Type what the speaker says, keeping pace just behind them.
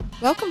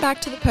Welcome back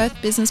to the Perth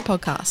Business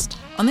Podcast.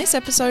 On this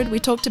episode, we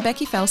talk to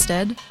Becky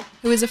Felstead,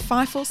 who is a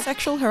FIFO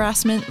sexual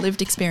harassment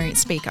lived experience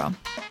speaker.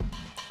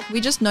 We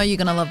just know you're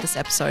going to love this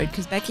episode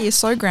because Becky is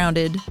so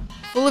grounded,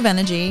 full of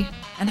energy,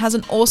 and has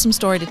an awesome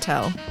story to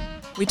tell.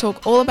 We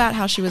talk all about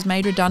how she was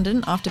made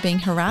redundant after being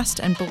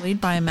harassed and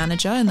bullied by a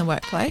manager in the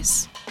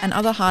workplace, and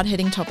other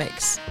hard-hitting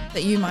topics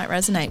that you might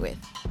resonate with.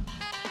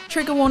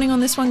 Trigger warning on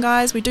this one,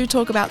 guys. We do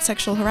talk about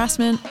sexual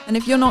harassment, and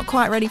if you're not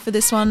quite ready for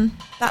this one,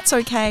 that's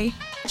okay.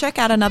 Check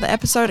out another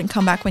episode and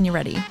come back when you're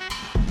ready.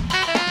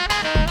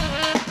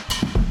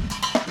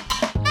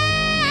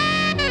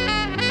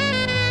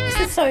 This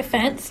is so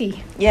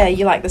fancy. Yeah,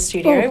 you like the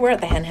studio. We're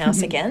at the hen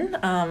house again.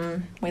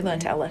 We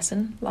learnt our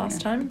lesson last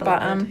time.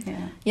 But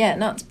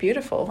no, it's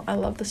beautiful. I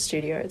love the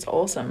studio. It's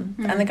awesome.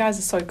 And the guys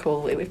are so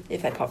cool.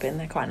 If they pop in,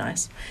 they're quite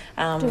nice.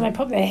 Do they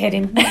pop their head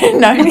in?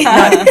 No,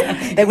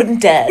 they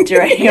wouldn't dare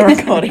during your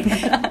recording.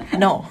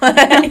 No.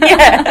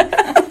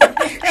 Yeah.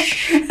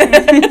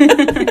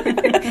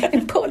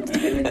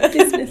 Important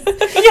business.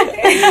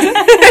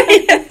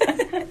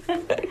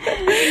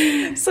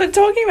 So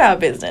talking about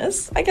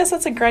business, I guess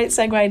that's a great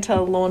segue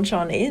to launch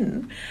on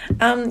in.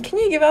 Can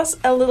you give us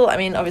a little, I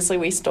mean, obviously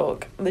we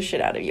stalk the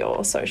shit out of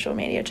your social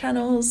media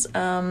channels.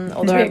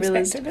 Although I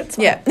realised, that's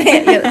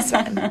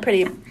fine.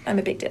 I'm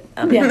a big dip.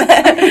 I've got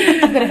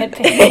a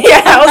headpiece.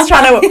 Yeah, I was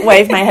trying to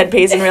wave my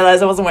headpiece and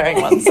realised I wasn't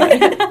wearing one, so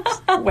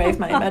wave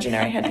my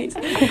imaginary headpiece.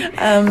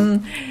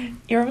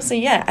 You're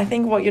obviously, I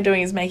think what you're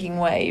doing is making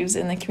waves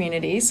in the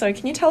community. So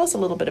can you tell us a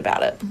little bit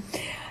about it?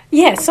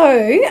 Yeah,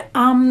 so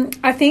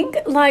I think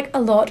like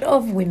a lot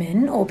of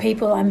women or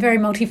people, I'm very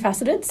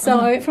multifaceted.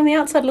 So from the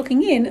outside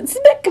looking in, it's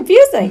a bit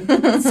confusing.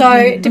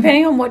 So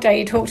depending on what day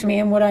you talk to me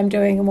and what I'm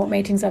doing and what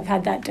meetings I've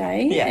had that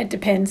day, it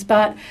depends.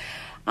 But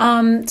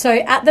so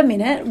at the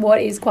minute, what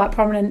is quite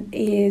prominent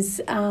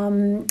is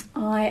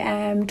I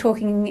am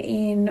talking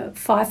in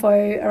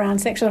FIFO around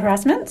sexual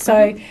harassment.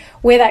 So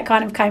where that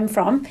kind of came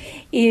from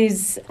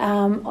is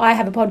I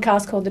have a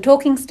podcast called The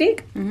Talking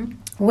Stick,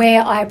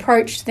 where I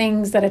approach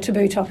things that are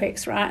taboo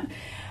topics, right?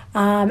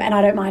 And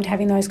I don't mind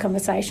having those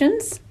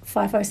conversations.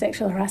 FIFO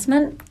sexual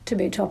harassment,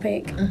 taboo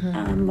topic.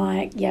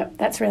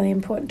 That's really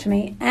important to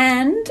me.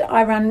 And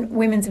I run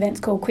women's events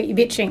called Quit Your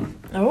Bitching,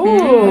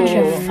 which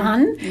are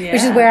fun,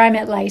 which is where I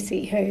met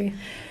Lacey, who...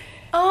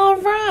 Oh,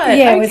 right.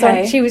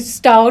 Yeah, she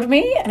styled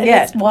me. And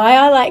that's why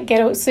I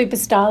get all super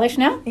stylish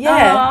now.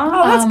 Yeah.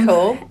 That's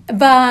cool.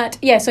 But,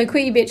 so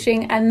Quit Your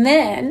Bitching. And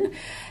then...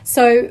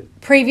 So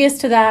previous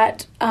to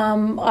that,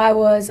 I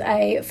was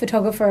a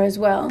photographer as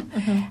well,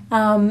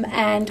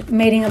 and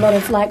meeting a lot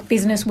of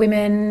business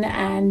women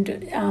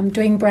and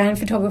doing brand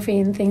photography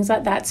and things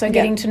like that. So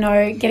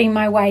getting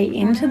my way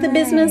into the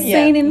business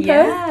scene in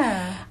Perth.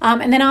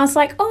 And then I was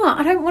like,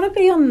 I don't want to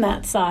be on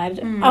that side.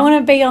 I want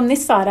to be on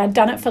this side. I'd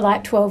done it for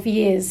 12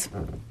 years.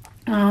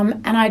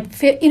 And I'd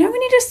feel, when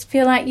you just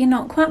feel like you're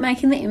not quite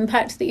making the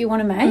impact that you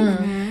want to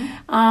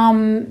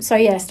make.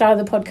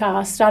 Started the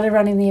podcast, started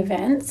running the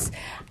events.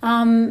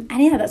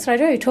 That's what I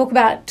do. Talk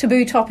about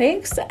taboo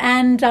topics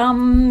and,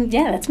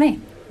 that's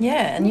me.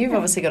 Yeah. And you've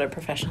obviously got a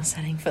professional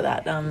setting for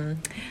that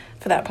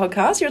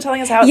podcast. You were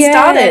telling us how it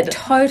started. Yeah,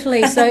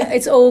 totally. So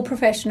it's all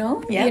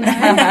professional. Yeah.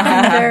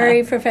 I'm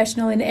very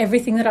professional in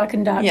everything that I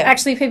conduct. Yeah.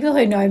 Actually, people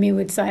who know me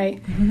would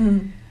say...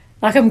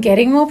 I'm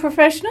getting more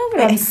professional,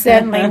 but I'm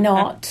certainly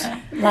not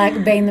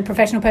being the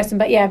professional person.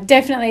 But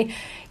definitely.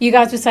 You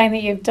guys were saying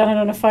that you've done it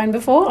on a phone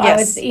before.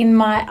 Yes.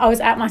 I was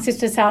at my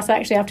sister's house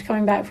actually after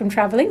coming back from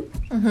travelling.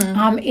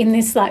 In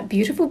this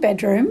beautiful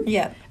bedroom.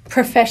 Yeah.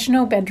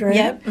 Professional bedroom.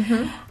 Yep.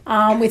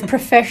 With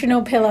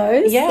professional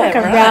pillows. Yeah.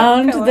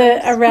 Around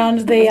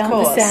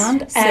the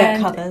sound.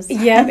 Silk covers.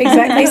 Yeah,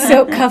 exactly.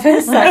 Silk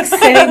covers,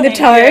 setting the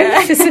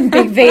tone for some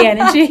big V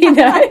energy,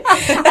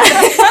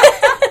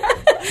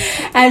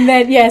 And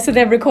then, so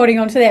they're recording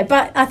onto there.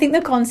 But I think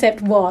the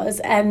concept was,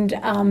 and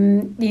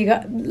you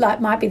got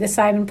might be the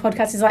same in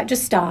podcasts, is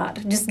just start.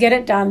 Just get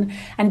it done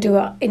and do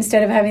it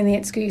instead of having the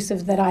excuse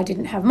of that I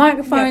didn't have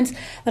microphones,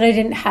 that I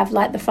didn't have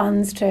the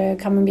funds to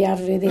come and be able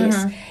to do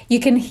this. You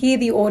can hear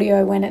the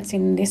audio when it's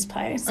in this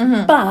place.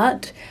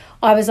 But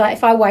I was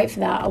if I wait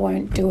for that, I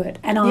won't do it.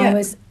 And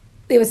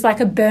it was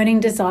a burning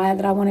desire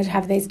that I wanted to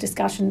have these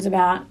discussions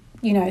about,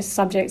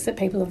 subjects that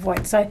people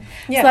avoid. So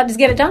just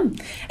get it done.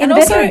 And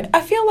also,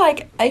 I feel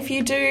if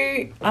you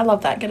do, I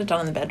love that, get it done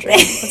in the bedroom.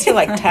 That's your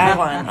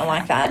tagline. I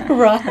like that.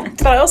 Right.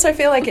 But I also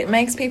feel it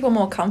makes people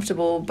more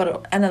comfortable,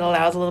 and it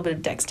allows a little bit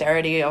of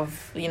dexterity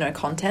of,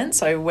 content.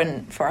 So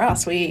for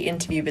us, we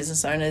interview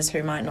business owners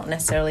who might not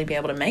necessarily be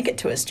able to make it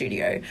to a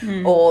studio,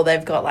 or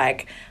they've got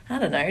I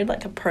don't know,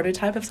 a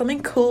prototype of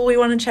something cool we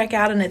want to check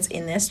out and it's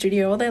in their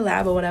studio or their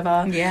lab or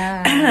whatever.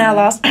 Yeah. Our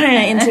last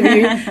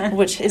interview,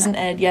 which isn't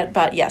aired yet,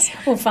 but yes.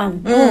 Well,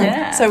 fun.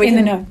 Yeah. So we in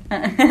the know.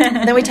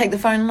 Then we take the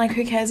phone,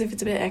 who cares if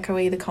it's a bit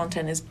echoey? The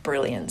content is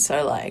brilliant.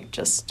 So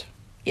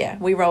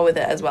we roll with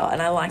it as well.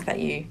 And I like that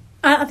you...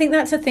 I think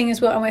that's the thing as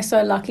well, and we're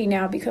so lucky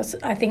now because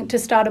I think to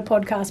start a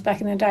podcast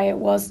back in the day, it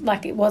was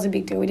a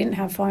big deal. We didn't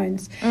have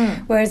phones.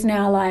 Whereas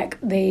now,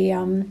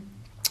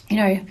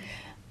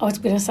 I was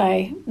going to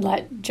say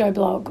like Joe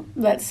Blog,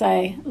 let's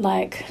say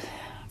like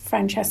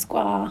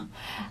Francesca,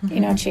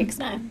 chick's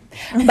name.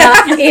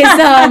 But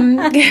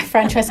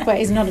Francesca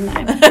is not a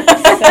name. So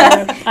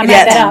I made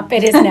that up.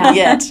 It is now.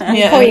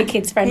 Call your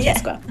kids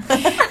Francesca.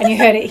 And you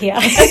heard it here.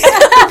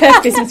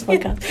 Perth Business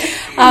Podcast.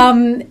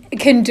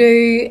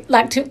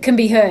 Can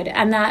be heard.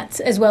 And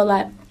that's as well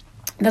like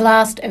the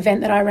last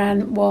event that I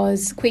ran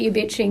was Quit Your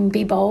Bitching,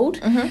 Be Bold,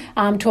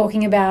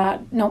 talking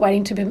about not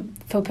waiting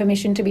for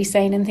permission to be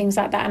seen and things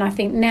like that. And I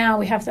think now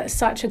we have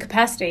such a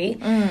capacity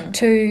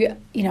to,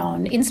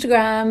 on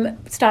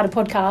Instagram, start a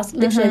podcast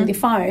literally with your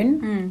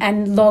phone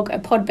and log a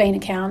Podbean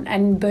account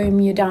and boom,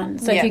 you're done.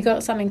 So if you've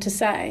got something to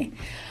say.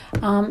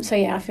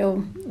 I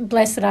feel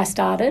blessed that I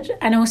started,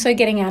 and also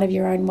getting out of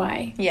your own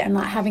way and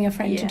like having a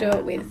friend to do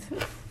it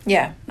with.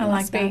 Yeah. I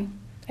like that.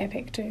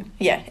 Epic too.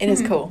 Yeah, it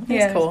is cool.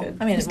 It's cool.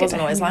 I mean, it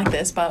wasn't always like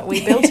this, but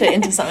we built it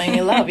into something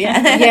we love,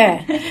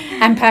 Yeah.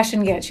 And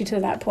passion gets you to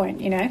that point,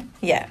 Yeah.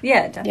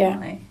 Yeah,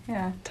 definitely.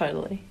 Yeah.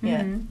 Totally.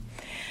 Yeah.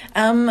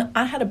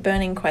 I had a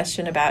burning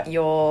question about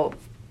your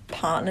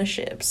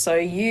partnerships. So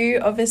you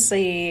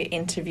obviously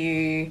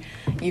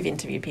you've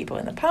interviewed people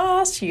in the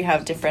past, you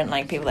have different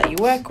like people that you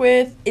work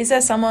with. Is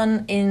there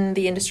someone in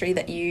the industry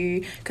that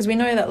because we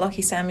know that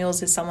Lockie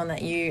Samuels is someone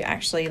that you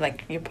actually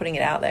like, you're putting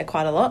it out there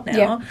quite a lot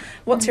now.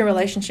 What's your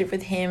relationship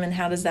with him, and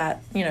how does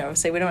that,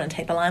 obviously we don't want to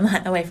take the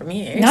limelight away from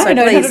you. No, so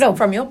no, please, not at all.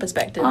 From your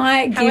perspective,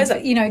 I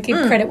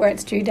give credit where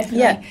it's due,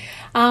 definitely.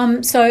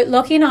 So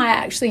Lockie and I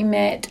actually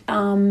met,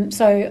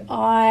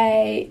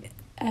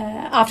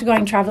 after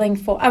going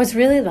travelling I was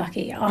really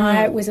lucky.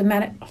 I was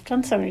I've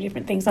done so many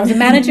different things. I was a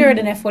manager at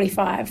an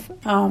F45.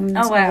 Oh,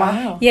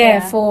 wow.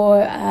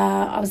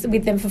 I was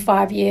with them for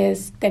 5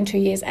 years, then 2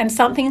 years. And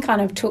something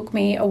kind of took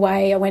me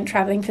away. I went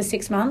travelling for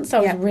 6 months.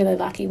 I was really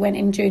lucky. Went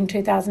in June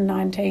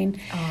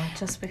 2019. Oh,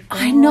 just before.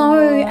 I know.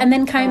 And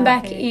then came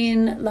back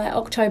in like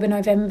October,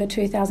 November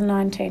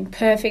 2019.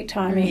 Perfect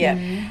timing. Yeah.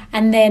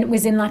 And then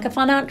was in like a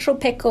financial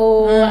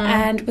pickle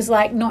and was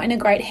like not in a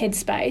great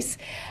headspace.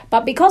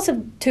 But because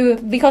of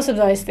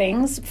those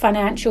things,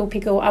 financial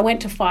pickle, I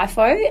went to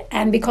FIFO,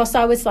 and because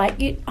I was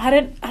like, I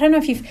don't know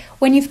if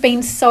when you've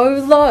been so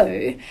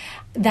low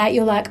that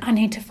you're like, I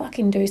need to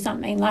fucking do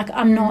something. Like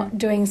I'm not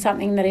doing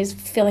something that is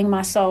filling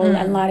my soul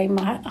and lighting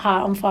my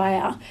heart on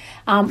fire,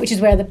 which is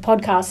where the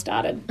podcast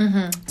started.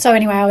 So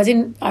anyway,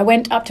 I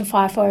went up to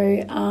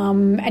FIFO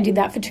and did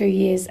that for 2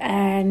 years,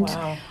 and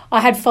I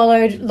had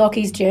followed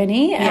Lockie's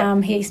journey.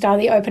 He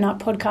started the Open Up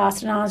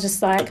podcast, and I was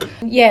just like,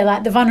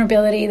 like the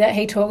vulnerability that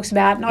he talks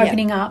about and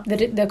opening up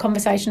the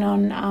conversation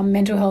on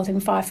mental health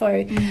in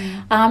FIFO,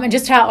 and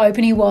just how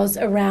open he was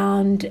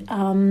around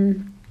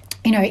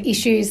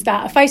issues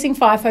that are facing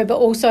FIFO but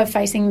also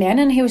facing men,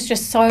 and he was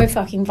just so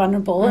fucking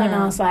vulnerable, and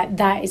I was like,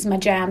 that is my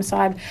jam. So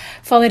I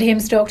followed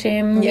him, stalked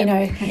him,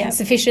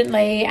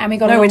 sufficiently, and we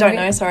got we don't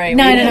know, sorry.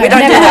 No, we don't never. do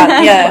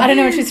that. Yeah. I don't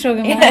know what she's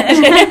talking about.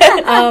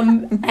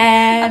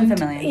 And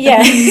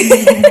unfamiliar.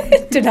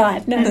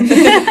 Denied. No.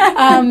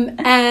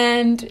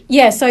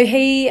 So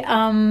he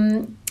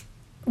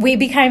we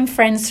became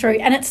friends through,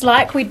 and it's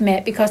like we'd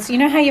met because you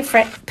know how your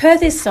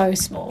Perth is so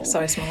small.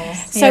 So small.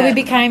 So we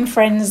became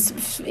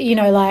friends,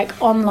 like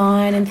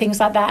online and things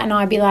like that, and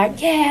I'd be like,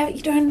 yeah,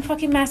 you're doing a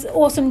fucking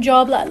awesome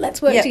job, like,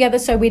 let's work together.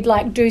 So we'd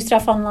like do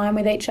stuff online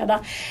with each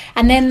other.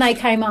 And then they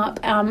came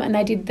up and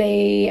they did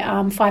the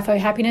FIFO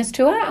Happiness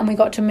Tour, and we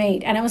got to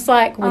meet, and it was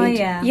like,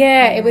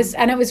 it was,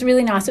 and it was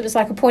really nice. It was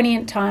like a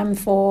poignant time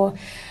for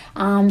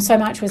so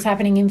much was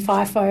happening in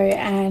FIFO,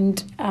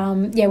 and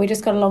we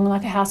just got along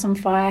like a house on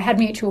fire, had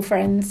mutual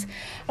friends,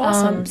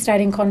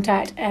 stayed in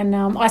contact, and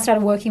I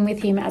started working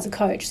with him as a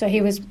coach. So he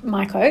was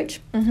my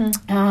coach,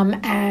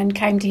 and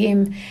came to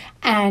him,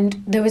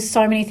 and there was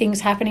so many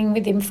things happening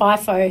within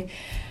FIFO.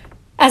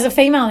 As a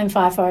female in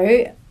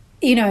FIFO,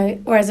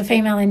 or as a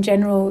female in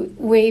general,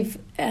 we've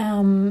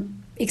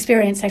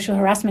experience sexual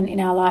harassment in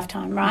our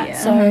lifetime, right?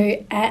 Yeah. So,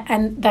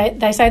 and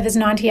they say there's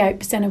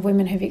 98% of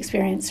women who've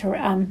experienced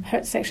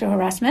sexual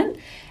harassment.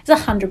 It's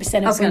 100% of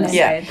women. I was going to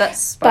say, that's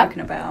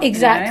spoken about.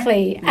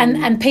 Exactly.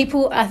 And I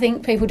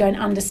think people don't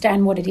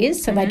understand what it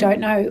is, so they don't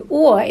know.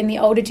 Or in the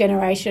older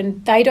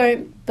generation, they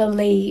don't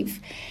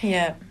believe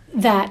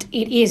that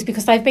it is,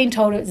 because they've been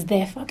told it's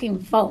their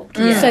fucking fault.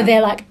 Yeah. So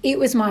they're like, it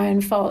was my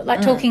own fault.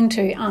 Like talking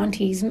to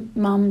aunties,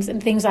 mums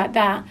and things like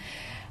that.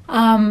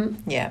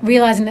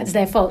 Realising that it's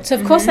their fault. So,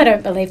 of course, they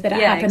don't believe that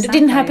it happened. Exactly. It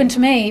didn't happen to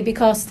me,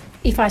 because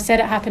if I said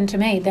it happened to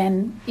me,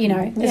 then,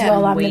 I'm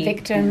the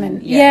victim.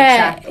 And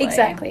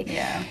exactly.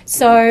 Yeah.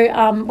 So,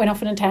 went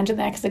off on a tangent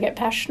there because I get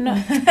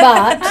passionate.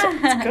 But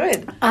it's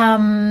good.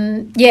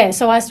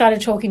 So I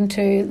started talking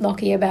to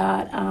Lockie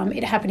about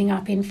it happening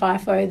up in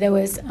FIFO. There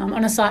was,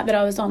 on a site that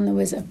I was on, there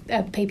was a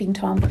peeping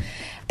Tom.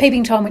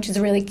 Peeping Tom, which is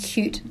a really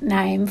cute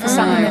name for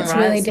something that's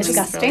really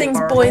disgusting. Things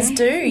boys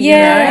do,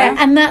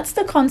 and that's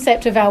the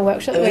concept of our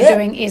workshop that we're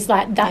doing, is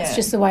like, that's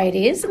just the way it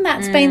is. And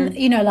that's been,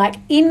 like,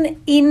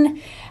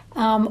 in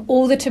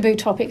all the taboo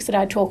topics that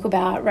I talk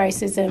about,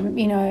 racism,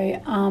 you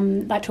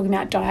know, like talking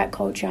about diet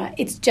culture,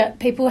 it's just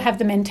people have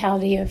the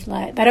mentality of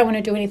like they don't want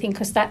to do anything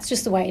because that's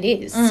just the way it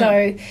is.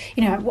 So,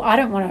 you know, I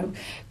don't want to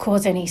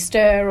cause any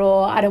stir,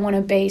 or I don't want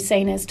to be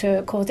seen as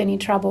to cause any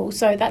trouble.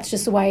 So that's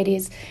just the way it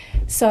is.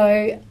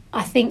 So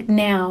I think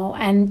now,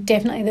 and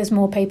definitely there's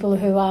more people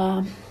who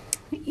are,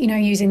 you know,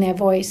 using their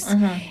voice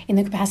in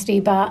the capacity,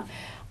 but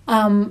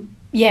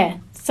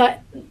so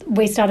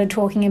we started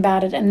talking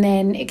about it, and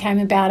then it came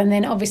about, and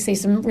then obviously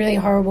some really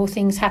horrible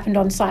things happened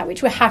on site,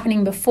 which were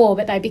happening before,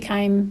 but they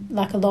became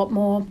like a lot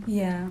more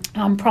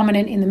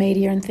prominent in the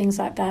media and things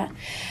like that.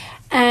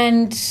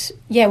 And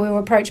we were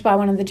approached by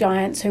one of the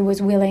giants who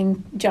was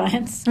willing,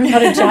 giants,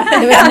 not a giant,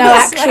 there was no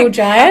actual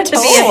giant.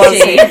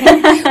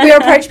 BFG. We were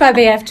approached by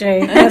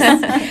BFG,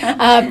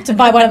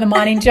 by one of the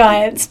mining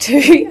giants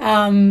who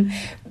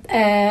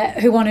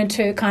wanted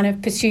to kind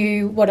of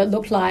pursue what it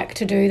looked like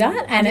to do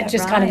that, and it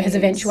just kind of has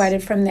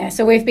eventuated from there.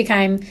 So we've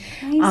become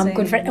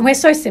good friends, and we're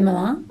so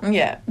similar.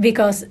 Yeah,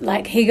 because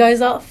like he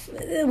goes off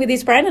with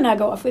his brain and I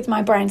go off with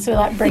my brain, so we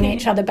like bring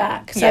each other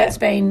back. So it's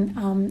been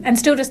and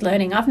still just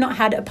learning. I've not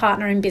had a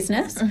partner in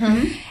business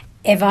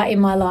ever in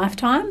my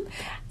lifetime.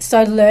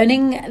 So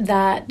learning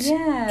that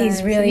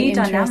is really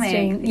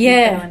interesting.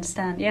 Yeah,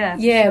 understand. Yeah,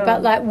 sure.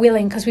 But like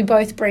willing, because we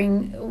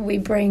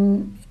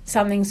bring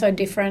something so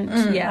different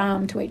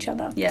to each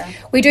other. Yeah,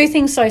 we do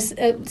things so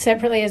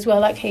separately as well.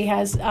 Like he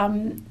is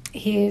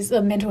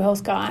a mental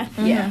health guy.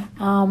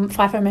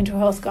 FIFO mental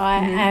health guy,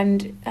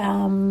 and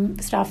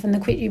stuff, and the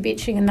quit you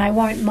bitching, and they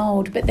won't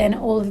mould. But then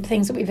all of the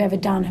things that we've ever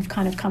done have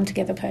kind of come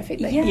together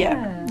perfectly.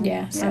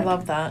 So I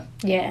love that.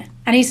 Yeah,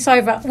 and he's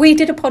so. We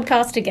did a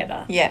podcast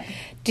together. Yeah.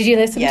 Did you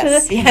listen to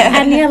this?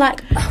 Yeah. And you're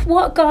like,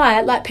 what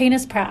guy? Like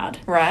penis proud,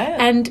 right?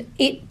 And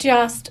it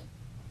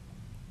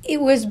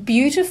was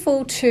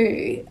beautiful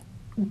to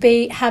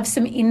have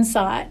some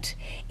insight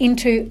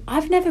into,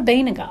 I've never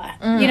been a guy,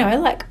 you know,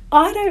 like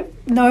I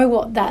don't know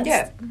what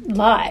that's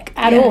like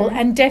at all,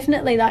 and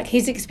definitely like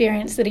his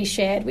experience that he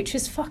shared, which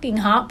is fucking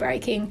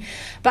heartbreaking,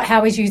 but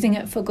how he's using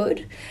it for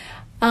good.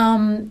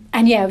 And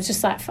it was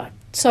just like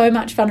so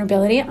much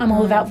vulnerability. I'm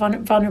all about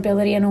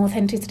vulnerability and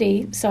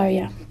authenticity,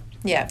 so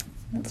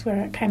that's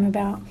where it came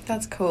about.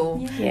 That's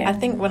cool. Yeah. I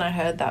think when I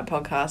heard that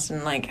podcast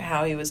and like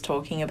how he was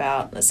talking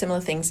about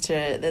similar things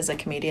to, there's a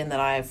comedian that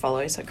I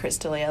follow, so Chris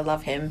D'Elia, I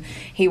love him.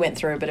 He went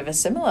through a bit of a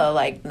similar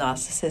like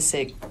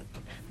narcissism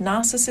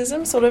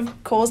sort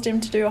of caused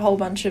him to do a whole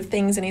bunch of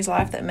things in his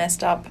life that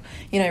messed up,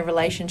 you know,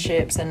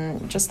 relationships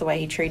and just the way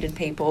he treated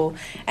people.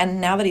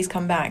 And now that he's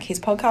come back, his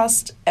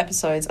podcast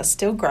episodes are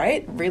still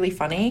great, really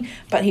funny,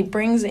 but he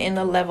brings in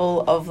a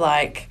level of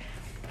like,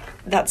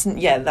 that's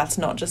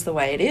not just the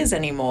way it is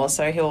anymore.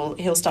 So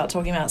he'll start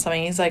talking about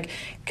something. He's like,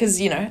 because,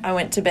 you know, I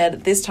went to bed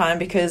at this time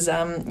because,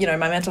 you know,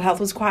 my mental health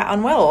was quite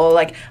unwell, or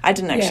like I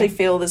didn't actually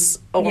feel this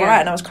all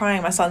right, and I was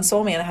crying. My son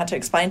saw me and I had to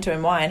explain to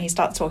him why, and he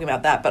starts talking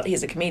about that. But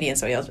he's a comedian,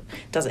 so he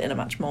does it in a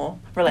much more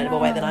relatable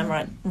way than I'm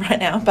right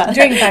now. But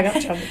doing bag up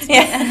jobs.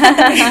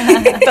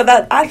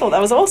 But I thought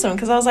that was awesome,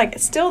 because I was like,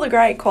 still the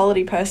great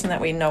quality person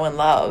that we know and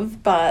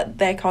love, but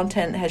their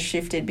content has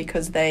shifted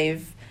because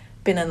they've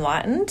been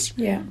enlightened,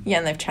 and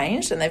they've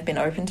changed, and they've been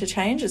open to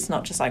change. It's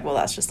not just like, well,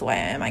 that's just the way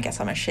I am, I guess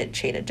I'm a shit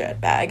cheater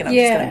dirtbag and I'm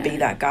just going to be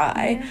that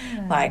guy,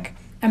 like,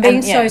 and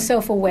being so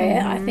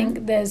self-aware. I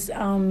think there's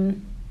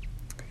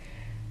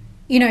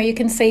you know, you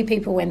can see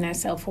people when they're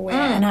self-aware,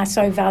 and I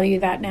so value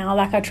that now.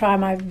 Like I try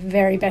my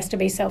very best to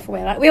be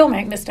self-aware. Like we all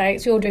make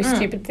mistakes, we all do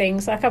stupid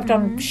things. Like I've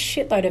done a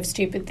shitload of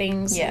stupid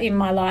things in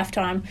my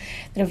lifetime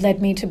that have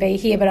led me to be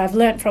here, but I've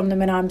learnt from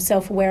them and I'm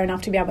self-aware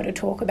enough to be able to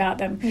talk about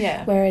them.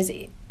 Whereas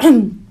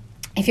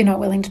if you're not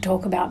willing to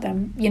talk about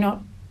them, you're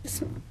not.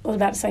 I was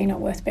about to say you're not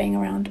worth being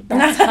around.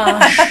 That's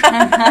harsh.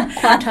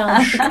 Quite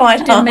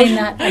harsh. Didn't mean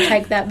that. I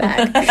take that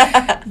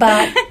back.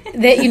 But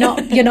that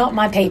you're not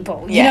my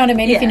people. You know what I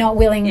mean? If you're not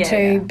willing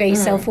to be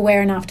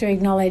self-aware enough to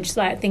acknowledge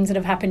like things that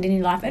have happened in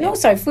your life, and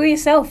also for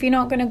yourself, you're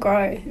not going to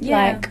grow.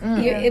 Like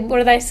what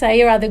do they say?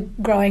 You're either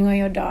growing or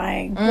you're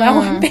dying. Well,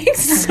 I'm being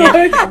so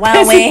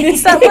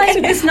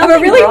pessimistic. I'm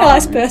a really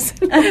nice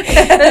person.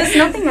 There's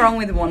nothing wrong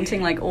with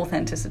wanting like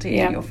authenticity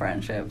in your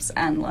friendships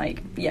and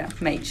like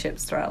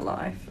mateships throughout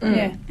life.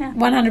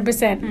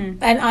 100%.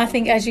 And I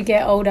think as you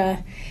get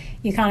older,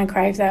 you kind of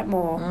crave that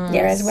more.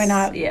 Whereas when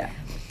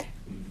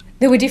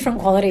there were different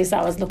qualities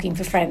I was looking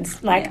for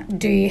friends. Like,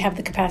 do you have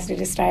the capacity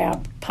to stay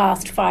up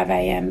past 5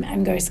 a.m.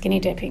 and go skinny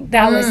dipping?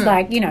 That was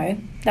like, you know,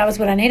 that was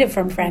what I needed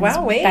from friends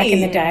back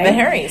in the day.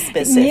 Very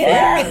specific.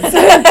 Yeah. So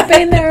I've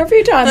been there a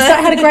few times. So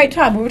I had a great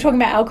time. We were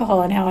talking about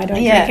alcohol and how I don't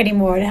drink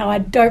anymore and how I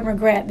don't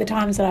regret the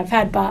times that I've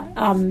had. But,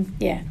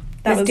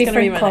 that was going to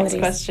be my next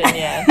question,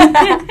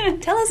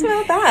 Tell us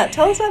about that.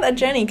 Tell us about that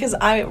journey, because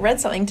I read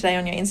something today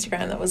on your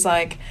Instagram that was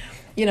like,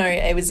 you know,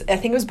 I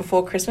think it was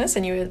before Christmas,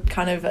 and you were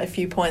kind of a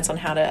few points on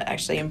how to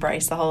actually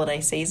embrace the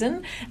holiday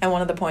season. And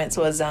one of the points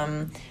was,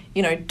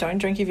 you know, don't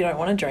drink if you don't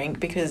want to drink,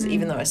 because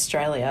even though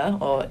Australia,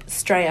 or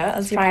Australia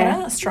as you put it,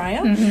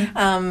 Australia,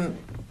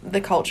 the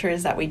culture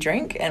is that we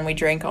drink, and we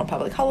drink on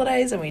public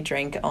holidays, and we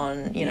drink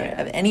on, you know,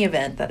 any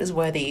event that is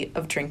worthy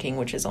of drinking,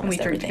 which is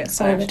almost everything.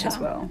 So as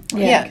well.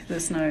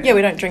 There's no... Yeah,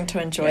 we don't drink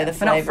to enjoy the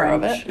flavour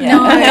of it. Yeah.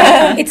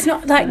 No, it's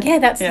not like,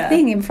 that's the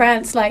thing. In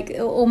France, like,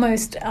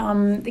 almost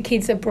the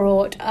kids are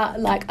brought,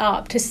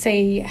 up to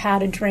see how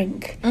to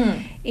drink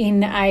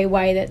in a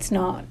way that's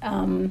not,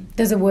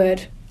 there's a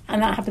word,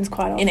 and that happens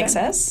quite often. In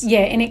excess?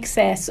 Yeah, in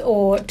excess,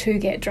 or to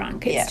get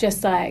drunk. It's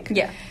just like...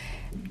 Yeah.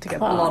 To get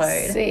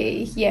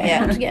classy,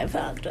 to get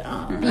fucked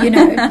up, you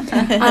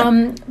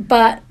know.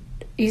 But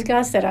you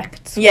guys said I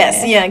could swear.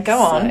 Yes, go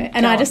on.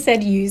 And I just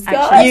said use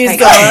guys. Use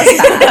guys.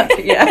 I'm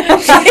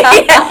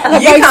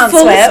you can't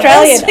full swear.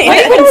 Australian.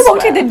 When I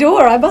walked in the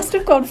door, I must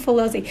have gone full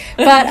Aussie.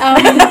 But,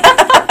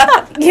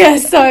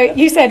 so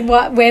you said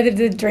where did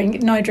the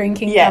no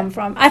drinking come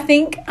from? I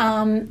think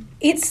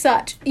it's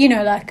such, you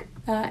know, like,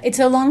 it's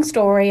a long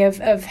story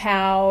of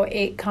how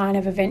it kind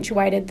of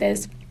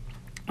eventuated.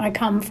 I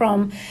come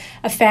from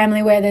a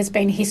family where there's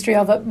been history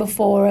of it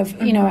before,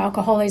 of, you know,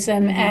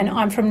 alcoholism, and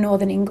I'm from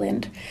Northern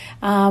England,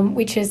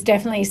 which is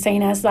definitely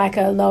seen as like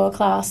a lower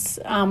class,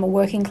 a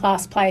working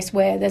class place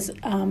where there's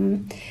a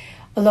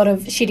lot of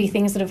shitty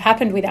things that have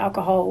happened with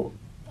alcohol.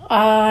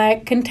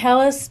 I can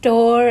tell a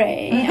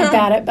story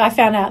about it. I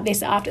found out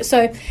this after.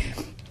 So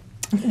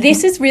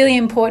this is really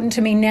important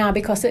to me now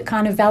because it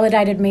kind of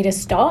validated me to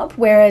stop,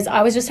 whereas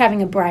I was just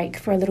having a break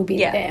for a little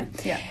bit there.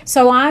 Yeah.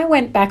 So I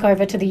went back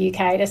over to the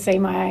UK to see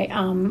my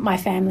my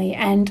family,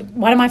 and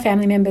one of my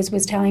family members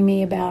was telling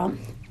me about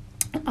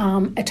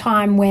a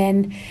time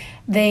when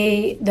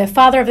the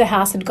father of the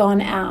house had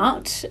gone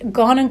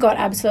and got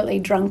absolutely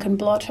drunk and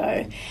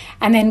blotto,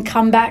 and then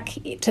come back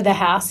to the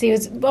house. He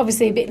was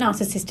obviously a bit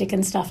narcissistic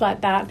and stuff like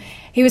that.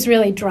 He was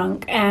really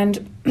drunk,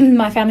 and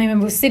my family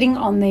member was sitting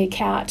on the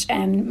couch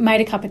and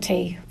made a cup of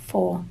tea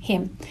for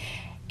him.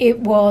 It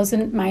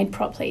wasn't made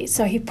properly,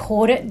 so he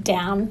poured it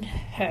down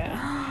her.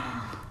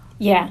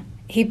 Yeah,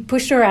 he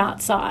pushed her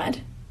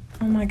outside.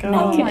 Oh my God.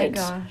 Naked. Oh my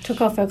gosh.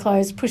 Took off her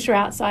clothes, pushed her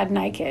outside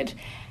naked.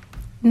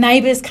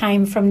 Neighbours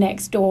came from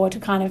next door to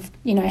kind of,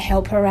 you know,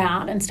 help her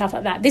out and stuff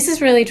like that. This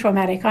is really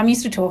traumatic. I'm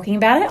used to talking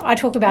about it. I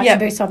talk about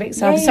taboo topics,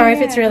 so I'm sorry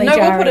if it's really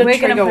jarring. We'll put a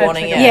trigger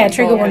warning.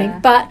 Trigger warning.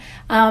 But,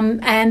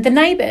 and the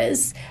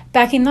neighbours,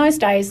 back in those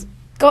days,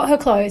 got her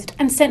clothed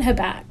and sent her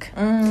back.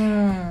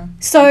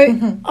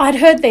 So I'd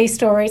heard these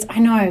stories. I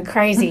know,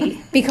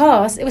 crazy,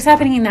 because it was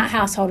happening in that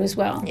household as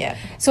well. Yeah.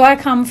 So I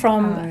come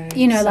from,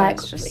 you know, so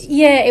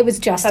it was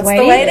just the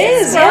way it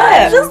is.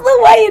 Yeah, just the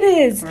way it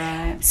is.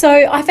 Right. So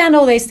I found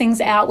all these things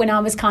out when I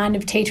was kind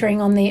of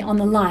teetering on the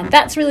line.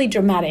 That's really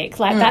dramatic.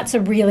 Like that's a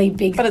really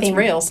big thing. But it's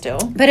real still.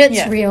 But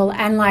it's real,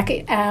 and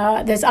like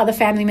there's other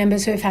family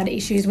members who've had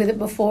issues with it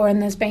before, and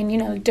there's been, you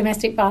know,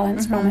 domestic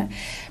violence from it.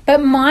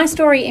 But my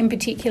story in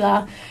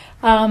particular,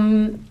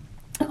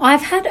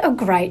 I've had a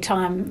great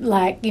time,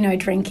 like, you know,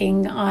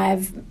 drinking.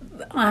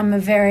 I'm a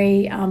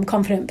very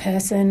confident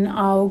person.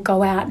 I'll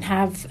go out and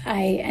have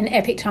an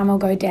epic time. I'll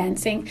go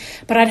dancing.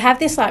 But I'd have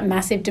this, like,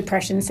 massive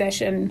depression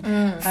session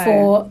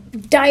for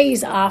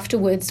days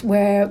afterwards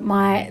where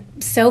my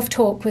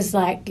self-talk was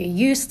like, you're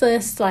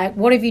useless, like,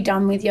 what have you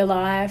done with your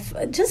life?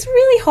 Just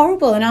really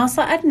horrible. And I was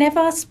like, I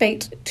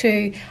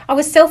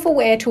was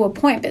self-aware to a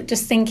point, but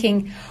just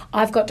thinking,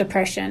 I've got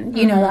depression,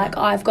 you know, like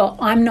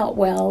I'm not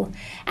well,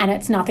 and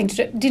it's nothing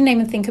to do. Didn't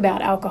even think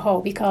about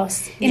alcohol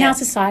because in our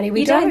society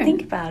we don't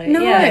think about it.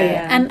 No,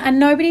 and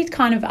nobody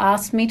kind of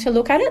asked me to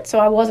look at it, so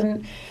I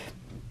wasn't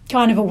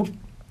kind of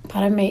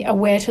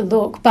aware to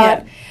look.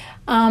 But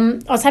I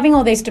was having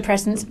all these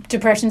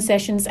depression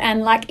sessions,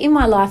 and like in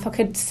my life I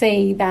could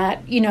see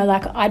that, you know,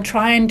 like I'd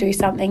try and do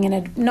something and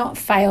it'd not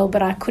fail,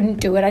 but I couldn't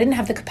do it. I didn't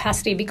have the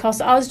capacity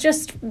because I was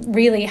just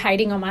really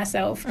hating on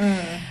myself.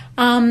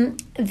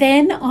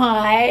 Then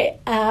I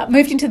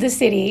moved into the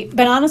city,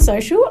 Banana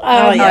Social. So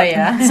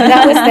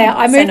that was there.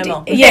 I moved.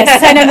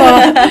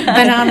 Cinema,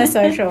 Banana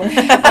Social.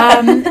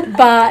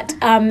 But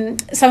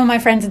some of my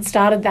friends had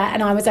started that,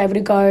 and I was able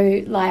to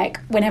go like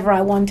whenever I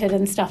wanted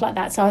and stuff like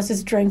that. So I was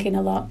just drinking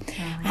a lot.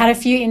 I had a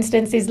few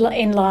instances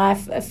in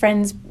life,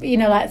 friends, you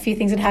know, like a few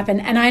things had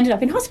happened, and I ended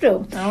up in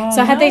hospital.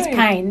 So I had these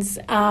pains,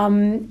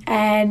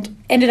 and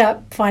ended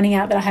up finding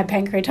out that I had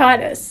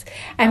pancreatitis,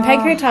 and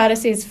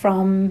pancreatitis is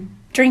from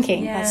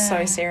drinking. That's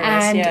so serious.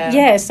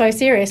 And so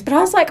serious. But I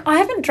was like, I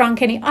hadn't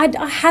drunk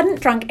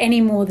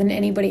any more than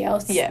anybody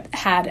else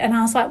had. And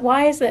I was like,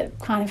 why is it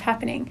kind of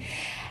happening?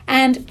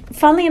 And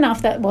funnily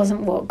enough, that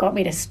wasn't what got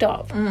me to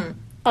stop.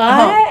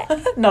 I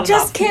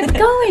just kept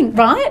going,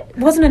 right? It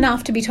wasn't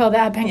enough to be told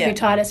that I had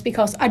pancreatitis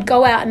because I'd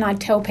go out and I'd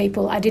tell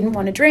people I didn't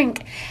want to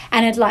drink,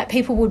 and it's like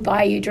people would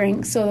buy you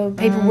drinks, or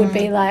people would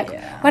be like,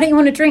 why don't you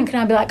want to drink?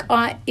 And I'd be like,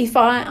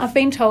 I've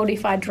been told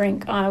if I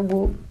drink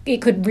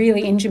it could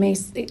really injure me,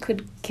 it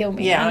could kill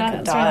me. Yeah, I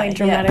could die. It's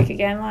really dramatic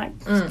again. Like,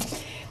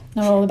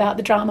 not all about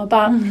the drama,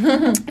 but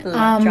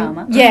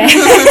drama. Yeah.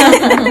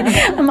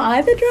 Am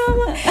I the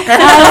drama?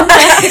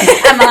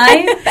 Am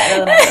I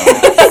better than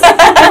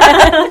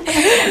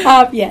everyone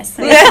else? Yes.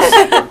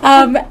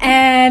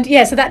 And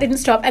yeah, so that didn't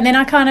stop. And then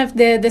I kind of,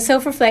 the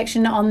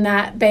self-reflection on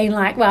that being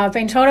like, well, I've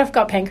been told I've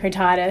got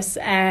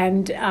pancreatitis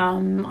and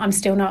I'm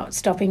still not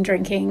stopping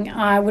drinking.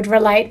 I would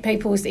relate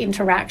people's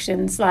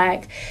interactions,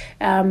 like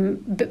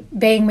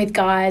being with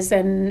guys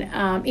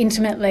and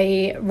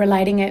intimately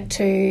relating it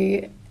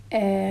to,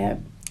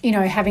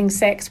 having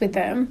sex with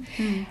them,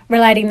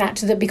 relating that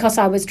to because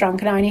I was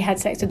drunk, and I only had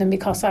sex with them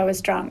because I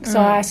was drunk. So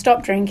I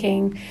stopped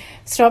drinking,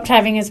 stopped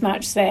having as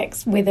much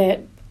sex with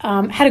it,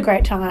 had a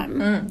great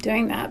time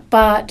doing that.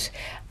 But,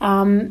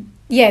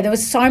 there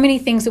was so many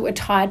things that were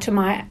tied to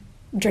my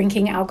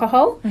drinking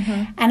alcohol.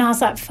 And I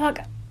was like, fuck,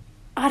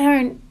 I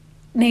don't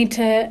need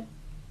to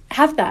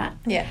have that.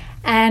 Yeah.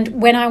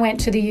 And when I went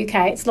to the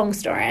UK, it's a long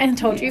story, I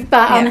told you,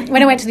 but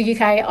when I went to the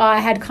UK, I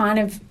had kind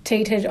of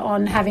teetered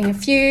on having a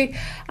few,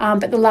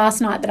 but the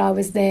last night that I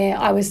was there,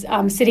 I was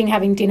sitting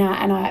having dinner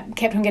and I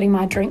kept on getting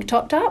my drink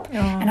topped up,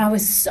 and I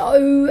was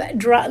so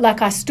drunk,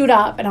 like I stood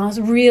up and I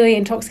was really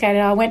intoxicated.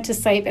 I went to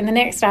sleep, and the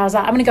next day I was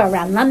like, I'm going to go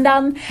around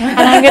London and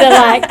I'm going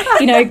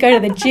to go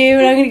to the gym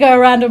and I'm going to go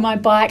around on my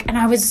bike, and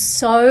I was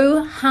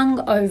so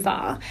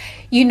hungover.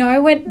 You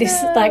know when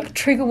this, like,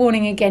 trigger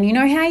warning again, you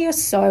know how you're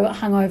so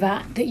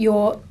hungover that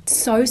you're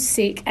so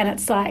sick and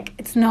it's like,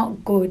 it's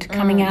not good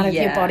coming out of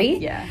your body?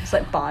 Yeah, it's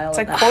like bile. It's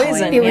like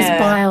poison. It was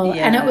bile.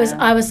 Yeah. And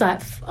I was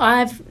like,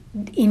 I've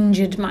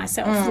injured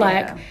myself.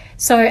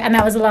 So, and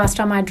that was the last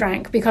time I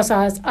drank because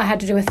I had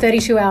to do a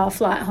 32-hour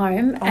flight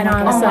home, and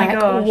I was like,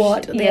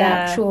 what the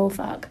actual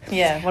fuck?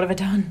 Yeah, what have I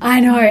done? I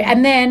know.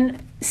 And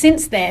then,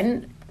 since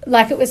then,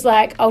 like, it was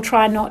like, I'll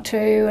try not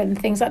to and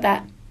things like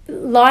that.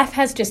 Life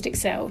has just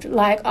excelled.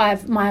 Like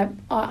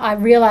I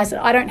realised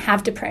that I don't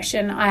have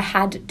depression. I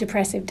had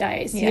depressive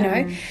days, you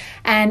know,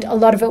 and a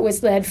lot of it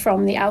was led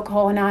from the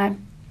alcohol.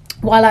 And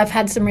while I've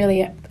had some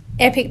really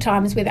epic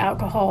times with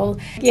alcohol,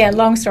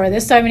 long story.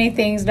 There's so many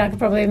things, and I could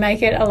probably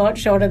make it a lot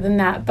shorter than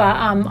that. But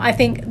I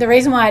think the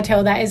reason why I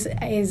tell that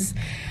is.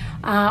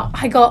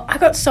 I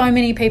got so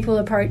many people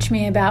approach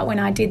me about when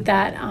I did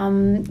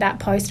that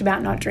post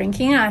about not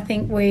drinking. I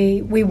think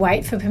we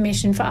wait for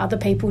permission for other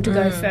people to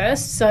go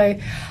first. So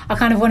I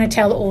kind of want to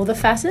tell all the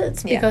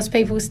facets because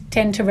people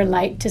tend to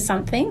relate to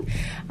something.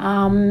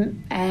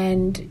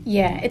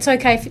 It's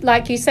okay if,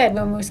 like you said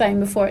when we were saying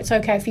before, it's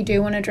okay if you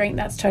do want to drink.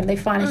 That's totally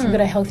fine if you've got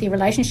a healthy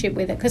relationship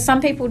with it, because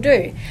some people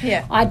do.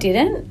 Yeah, I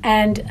didn't,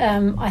 and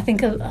I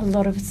think a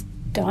lot of us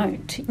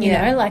don't. You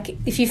know, like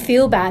if you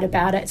feel bad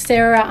about it,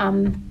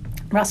 Sarah.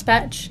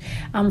 Rustbatch,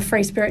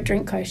 Free Spirit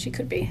Drink Coach, she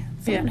could be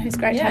someone who's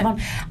great to have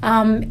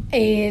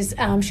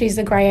on, she's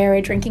a grey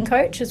area drinking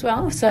coach as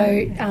well. So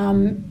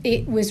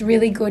it was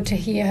really good to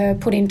hear her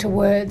put into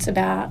words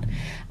about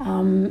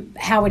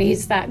how it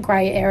is that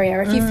grey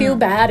area. If you feel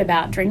bad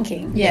about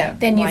drinking,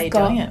 then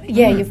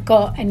you've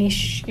got an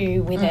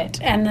issue with it.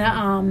 And,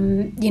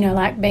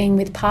 like being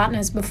with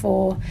partners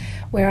before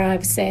where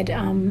I've said,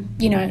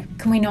 can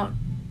we not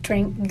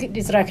drink?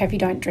 Is it okay if you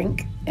don't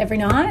drink every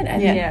night?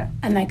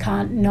 And they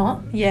can't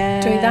not do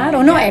that,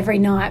 or not every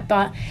night,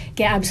 but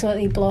get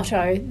absolutely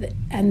blotto,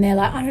 and they're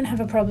like, I don't have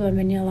a problem,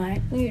 and you're like,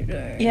 you do.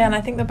 And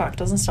I think the buck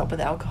doesn't stop with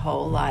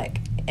alcohol. Like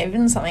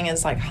even something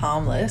as like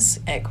harmless,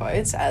 air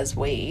quotes, as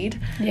weed,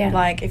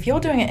 like if you're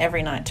doing it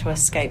every night to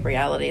escape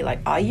reality, like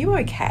are you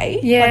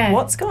okay? Like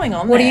what's going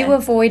on what there? Are you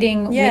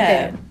avoiding with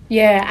it?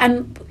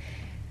 And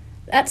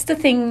that's the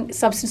thing,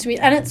 substance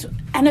abuse,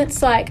 and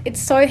it's like it's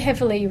so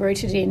heavily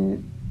rooted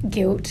in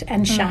guilt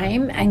and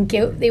shame and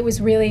guilt. It was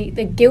really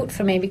the guilt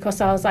for me because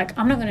I was like,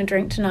 I'm not going to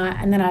drink tonight,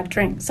 and then I'd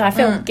drink, so I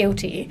felt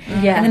guilty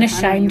and then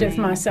ashamed of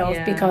myself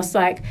because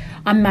like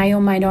I may or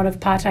may not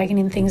have partaken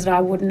in things that I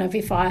wouldn't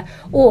have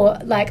or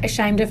like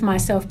ashamed of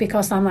myself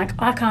because I'm like,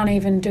 I can't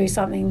even do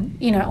something,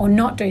 or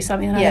not do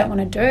something that I don't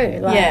want to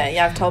do. Like,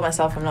 I've told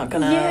myself I'm not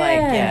going to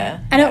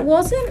and it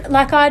wasn't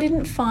like I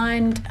didn't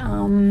find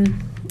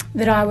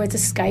that I was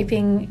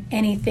escaping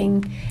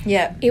anything.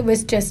 It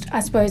was just, I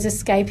suppose,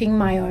 escaping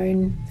my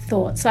own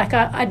thoughts. Like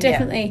I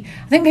definitely,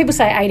 I think people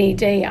say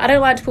ADD. I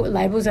don't like to put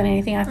labels on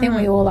anything. I think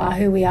we all are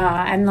who we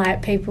are, and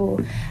like people,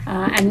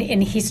 and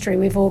in history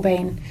we've all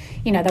been,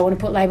 they want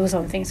to put labels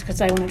on things because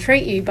they want to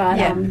treat you, but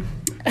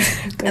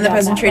and the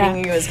person treating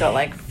you has got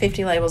like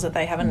 50 labels that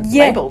they haven't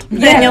labelled.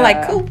 And you're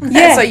like, cool.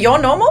 So you're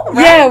normal,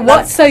 right?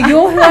 What? So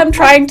you're who I'm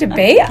trying to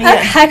be?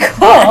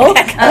 Cool.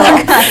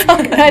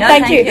 No,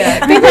 thank you.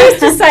 People used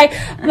to say,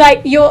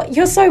 like,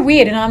 you're so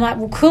weird, and I'm like,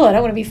 well, cool. I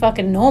don't want to be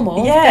fucking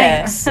normal.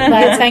 Thanks.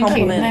 Like, thank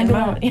you.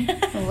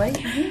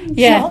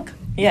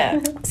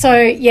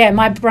 So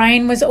my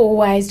brain was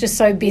always just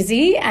so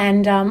busy,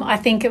 and I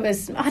think it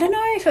was, I don't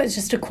know if it was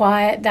just to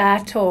quiet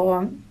that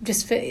or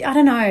just for, I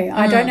don't know.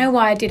 I don't know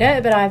why I did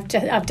it, but I've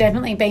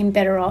definitely been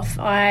better off.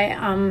 I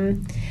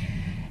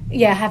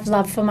have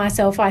love for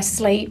myself. I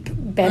sleep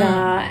better,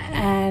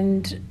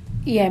 and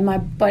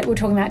but we're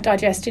talking about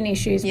digestion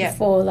issues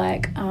before,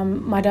 like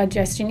my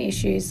digestion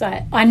issues.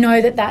 Like, I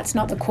know that that's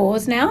not the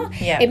cause now.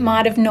 Yeah. It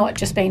might have not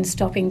just been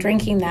stopping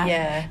drinking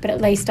that, but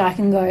at least I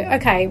can go,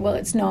 okay, well,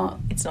 it's not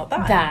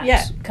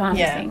that kind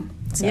of thing.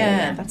 So,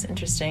 that's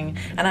interesting.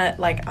 And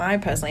I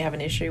personally have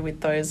an issue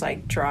with those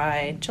like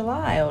dry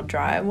July or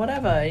dry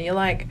whatever. You're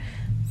like,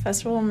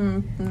 first of all,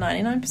 I'm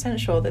 99%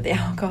 sure that the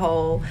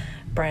alcohol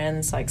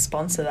brands like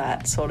sponsor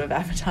that sort of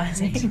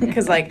advertising,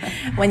 because like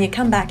when you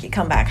come back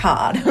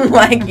hard.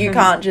 Like, you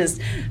can't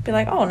just be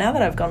like, oh, now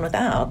that I've gone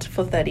without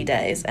for 30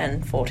 days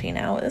and 14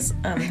 hours,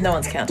 no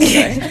one's counting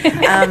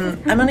though,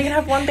 I'm only gonna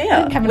have one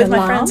beer with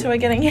my friends who are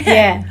getting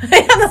an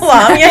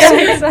alarm.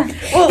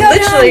 Well,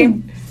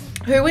 literally,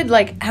 who would,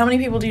 like, how many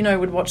people do you know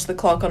would watch the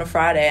clock on a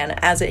Friday,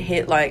 and as it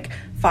hit like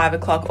 5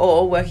 o'clock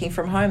or working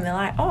from home, they're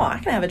like, oh, I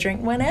can have a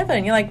drink whenever,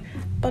 and you're like,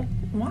 but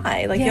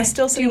why? Like, you're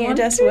still sitting at your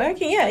desk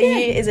working.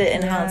 Is it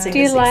enhancing? Do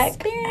you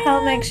like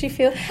how it makes you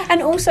feel?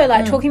 And also,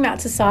 like, talking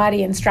about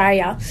society in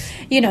Australia,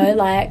 you know,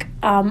 like,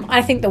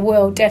 I think the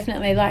world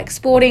definitely, like,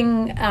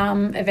 sporting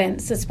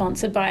events are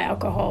sponsored by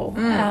alcohol.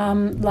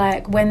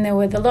 Like, when there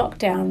were the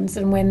lockdowns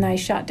and when they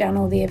shut down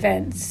all the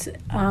events,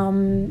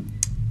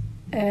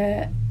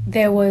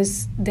 there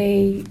was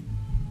the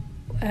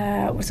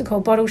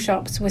bottle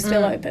shops were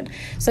still open.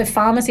 So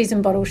pharmacies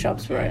and bottle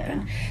shops were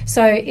open.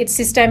 So it's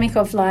systemic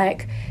of,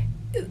 like,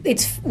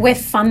 we're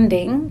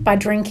funding, by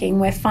drinking,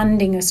 we're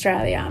funding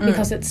Australia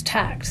because it's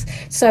taxed.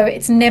 So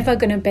it's never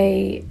going to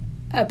be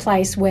a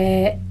place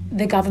where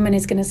the government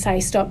is going to say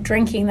stop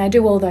drinking. They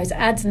do all those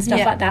ads and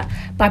stuff like that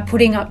by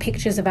putting up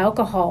pictures of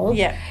alcohol,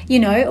 you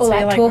know, or so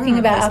like talking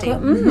about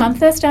alcohol. I'm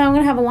thirsty, I'm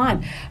going to have a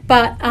wine.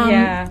 But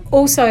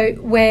also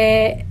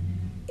where,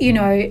 you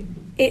know,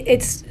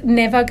 it's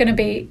never going to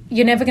be,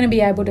 you're never going to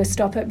be able to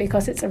stop it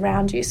because it's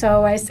around you. So I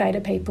always say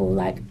to people,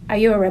 like, are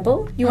you a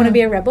rebel? You want to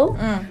be a rebel?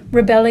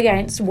 Rebel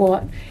against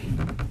what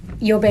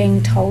you're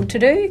being told to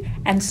do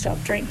and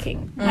stop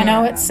drinking. I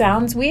know it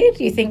sounds weird.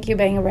 You think you're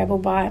being a rebel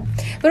by it.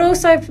 But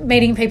also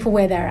meeting people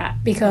where they're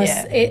at, because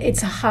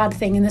it's a hard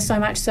thing, and there's so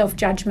much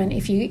self-judgment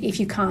if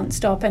you can't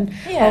stop. And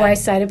I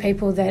always say to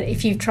people that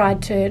if you've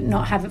tried to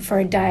not have it for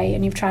a day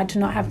and you've tried to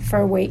not have it for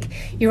a week,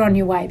 you're on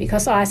your way.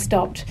 Because I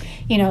stopped,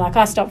 you know, like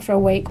I stopped for a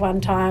week one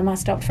time, I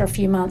stopped for a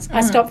few months,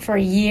 I stopped for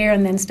a year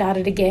and then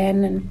started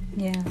again, and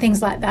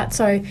things like that.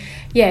 So,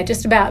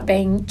 just about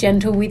being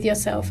gentle with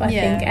yourself, I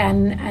think,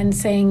 and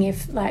seeing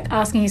if, like,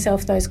 asking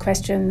yourself those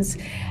questions,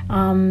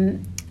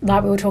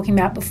 like we were talking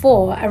about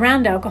before,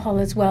 around alcohol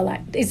as well.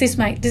 Like, does this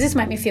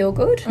make me feel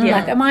good?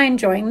 Like, am I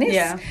enjoying this?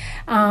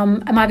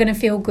 Am I going to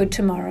feel good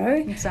tomorrow?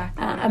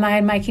 Exactly. Am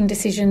I making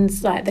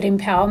decisions like that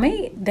empower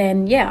me?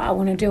 Then I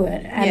want to do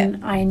it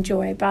and I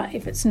enjoy. But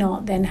if it's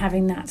not, then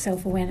having that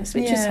self-awareness,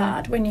 which is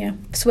hard when you're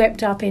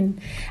swept up in,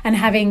 and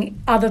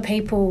having other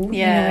people,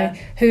 you know,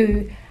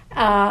 who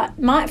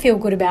might feel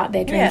good about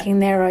their drinking,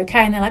 they're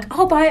okay, and they're like,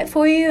 I'll buy it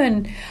for you,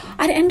 and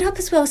I'd end up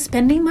as well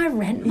spending my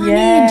rent money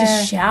and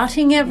just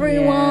shouting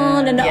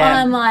everyone, and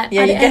I'm like,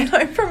 you get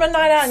home from a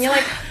night out and you're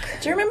like,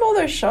 do you remember all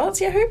those shots?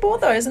 Yeah, who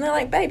bought those? And they're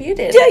like, babe, you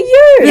did. Yeah,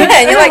 you. Yeah,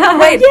 and you're like,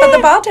 wait, but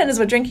the bartenders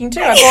were drinking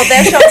too. I bought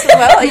their shots as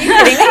well. Are you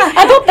kidding me?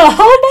 I bought the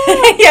whole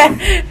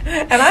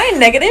bar. Am I in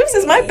negatives?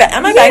 Am I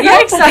bankrupt?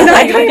 You're excited. Am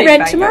I paying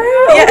rent tomorrow?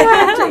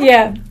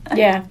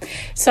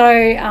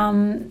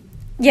 So,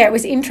 it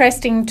was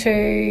interesting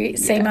to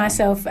see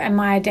myself and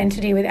my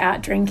identity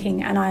without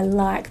drinking, and I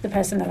like the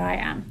person that I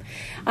am.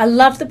 I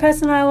love the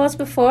person I was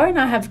before, and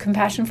I have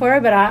compassion for her,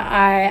 but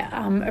I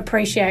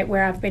appreciate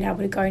where I've been able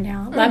to go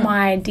now. Like,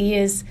 my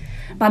ideas,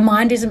 my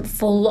mind isn't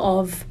full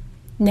of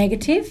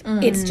negative.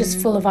 It's just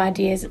full of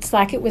ideas. It's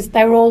like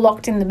they were all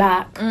locked in the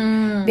back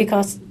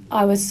because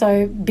I was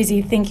so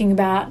busy thinking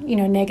about, you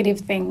know,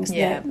 negative things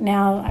that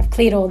now I've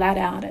cleared all that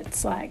out.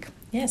 It's like...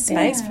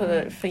 space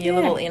for your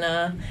little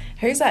inner...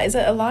 Who's that? Is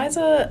it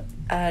Eliza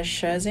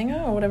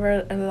Scherzinger or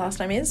whatever her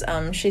last name is?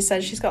 She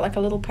says she's got like a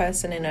little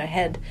person in her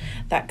head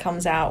that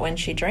comes out when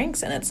she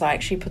drinks, and it's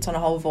like she puts on a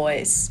whole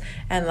voice,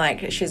 and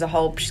like she's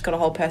got a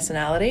whole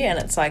personality, and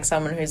it's like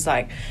someone who's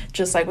like,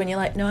 just like when you're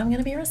like, no, I'm going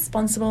to be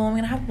responsible, I'm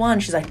going to have one,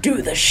 she's like,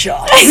 do the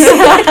shots.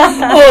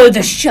 Oh,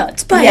 the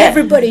shots by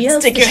everybody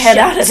else. Stick your head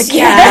out of the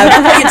cab,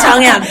 put your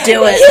tongue out,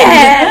 do it.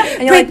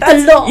 And you're break like,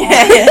 the law.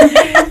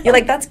 You're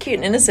like, that's cute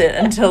and innocent,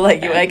 until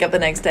like you wake up the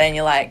next day and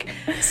you're like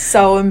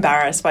so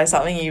embarrassed by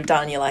something you've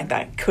done. You're like,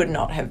 that could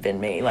not have been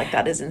me. Like,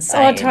 that is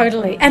insane. Oh,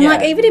 totally. And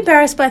like, even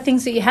embarrassed by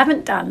things that you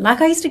haven't done. Like,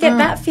 I used to get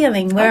that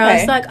feeling where I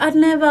was like, I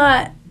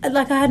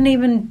hadn't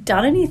even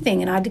done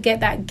anything, and I had to get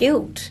that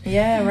guilt.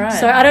 Yeah, right.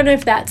 So I don't know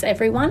if that's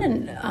everyone,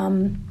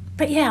 and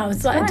but I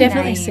was like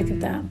definitely sick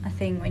of that. I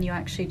think when you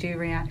actually do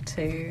react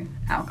to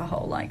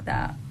alcohol like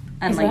that,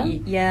 and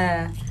like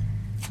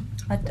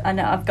I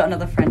know I've got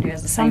another friend who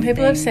has the same Some people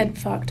thing. have said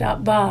fucked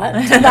up, but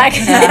like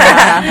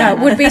no, it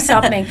would be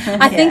something.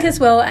 I think as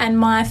well, and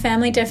my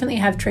family definitely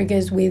have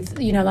triggers with,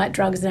 you know, like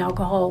drugs and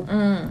alcohol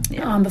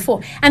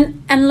before.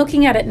 And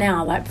looking at it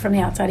now, like from the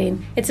outside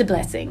in, it's a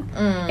blessing.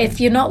 If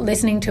you're not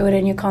listening to it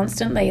and you're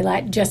constantly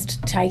like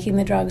just taking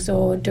the drugs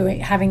or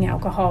having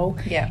alcohol,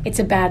 it's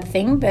a bad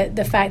thing. But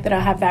the fact that I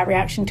have that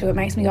reaction to it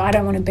makes me go, I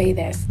don't want to be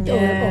there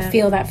or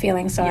feel that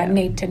feeling, so I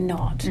need to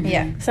not.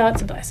 So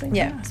it's a blessing.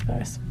 I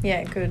suppose.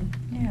 Yeah, good.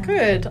 Yeah.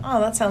 Good. Oh,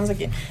 that sounds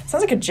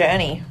like a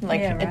journey.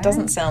 Like it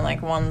doesn't sound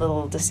like one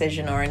little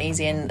decision or an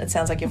easy. And it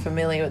sounds like you're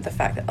familiar with the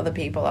fact that other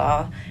people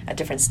are at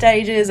different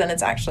stages, and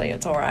it's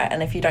all right.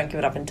 And if you don't give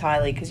it up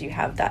entirely because you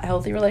have that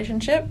healthy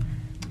relationship,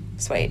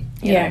 sweet.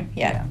 You know?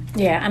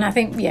 Yeah. And I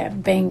think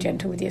being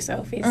gentle with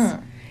yourself is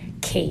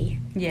key.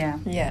 Yeah.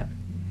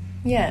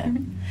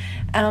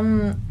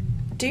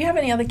 Do you have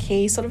any other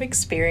key sort of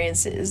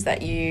experiences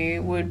that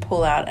you would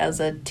pull out as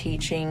a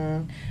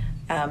teaching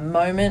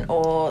moment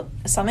or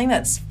something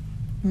that's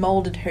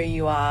molded who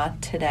you are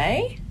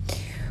today?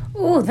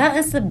 Oh, that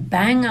is a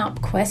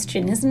bang-up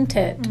question, isn't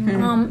it?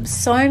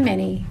 So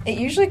many. It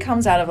usually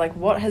comes out of, like,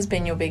 what has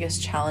been your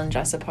biggest challenge,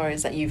 I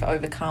suppose, that you've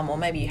overcome, or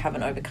maybe you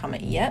haven't overcome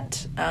it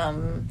yet.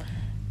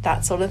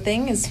 That sort of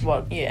thing is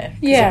what, because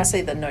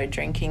obviously the no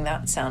drinking,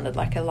 that sounded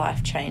like a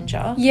life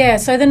changer. Yeah,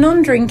 so the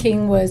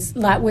non-drinking was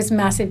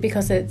massive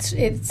because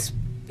it's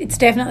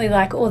definitely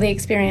like all the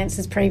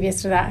experiences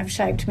previous to that have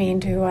shaped me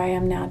into who I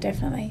am now,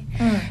 definitely.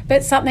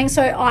 But so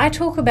I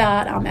talk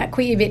about, at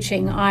Quit Your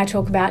Bitching, I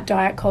talk about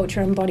diet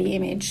culture and body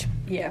image.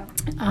 Yeah.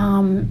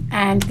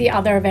 And the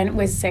other event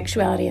was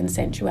sexuality and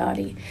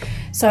sensuality.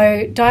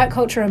 So diet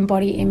culture and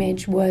body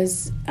image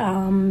was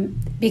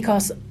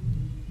because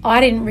I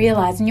didn't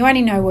realise, and you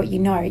only know what you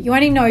know. You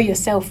only know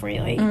yourself,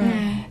 really.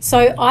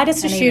 So I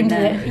just assumed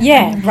that,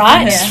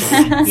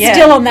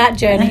 still on that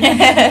journey.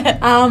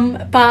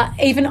 But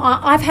even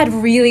I've had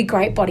really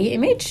great body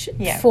image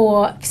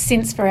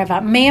since forever.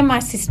 Me and my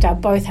sister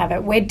both have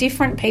it. We're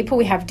different people.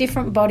 We have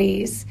different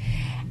bodies,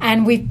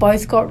 and we've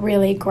both got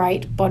really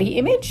great body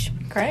image.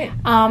 Great.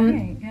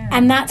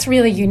 And that's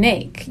really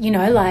unique. You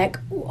know, like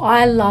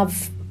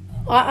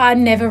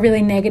I'm never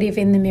really negative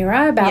in the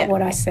mirror about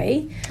what I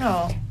see.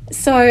 Oh.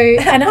 So,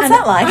 what's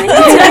that like? I know.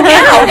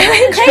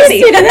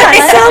 Crazy. That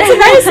sounds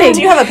amazing.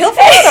 Do you have a pill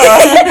for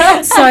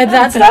it? So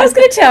that's what I was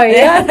going to tell you.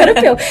 I've got a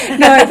pill.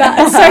 No,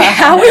 but so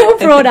how we were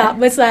brought up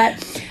was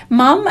that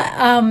Mum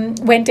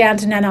went down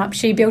to Nannup.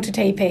 She built a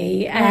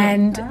teepee,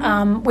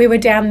 and we were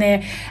down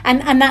there.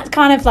 And that's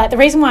kind of like, the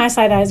reason why I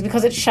say that is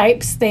because it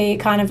shapes the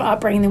kind of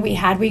upbringing that we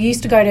had. We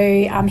used to go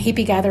to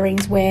hippie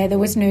gatherings where there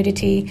was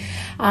nudity,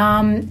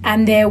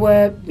 and there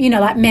were, you know,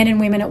 like men and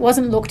women. It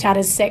wasn't looked at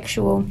as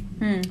sexual.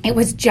 It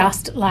was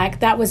just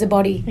like, that was a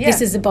body. This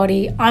is a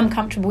body. I'm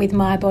comfortable with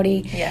my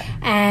body.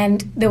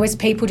 And there was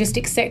people just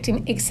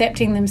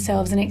accepting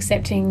themselves and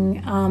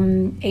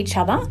accepting each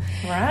other.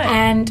 Right.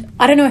 And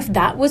I don't know if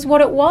that was what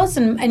it was.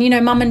 And you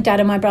know, Mum and Dad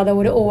and my brother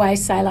would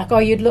always say, like,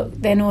 oh,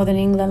 they're Northern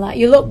England, like,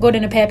 you look good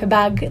in a paper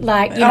bag,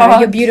 like, you know,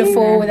 you're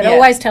beautiful. They'd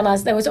always tell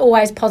us there was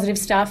always positive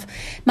stuff.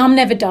 Mum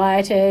never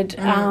dieted.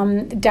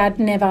 Dad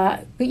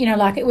never, you know,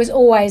 like, it was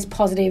always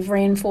positive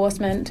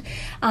reinforcement.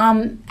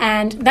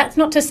 And that's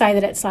not to say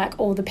that it's like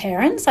all the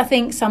parents. I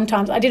think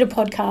sometimes I did a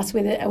podcast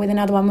with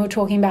another one. We were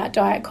talking about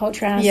diet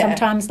culture, and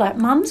sometimes like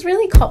mums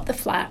really cop the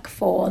flack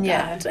for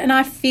that, and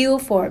I feel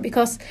for it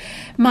because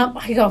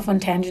I go off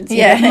on tangents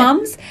here.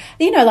 Mums,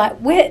 you know,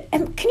 like,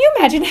 can you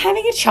imagine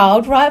having a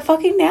child right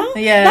fucking now?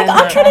 Like,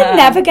 I'm trying to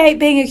navigate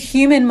being a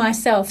human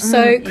myself.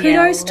 So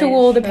kudos to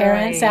all the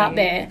parents out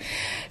there.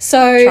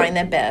 So trying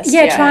their best.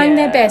 Trying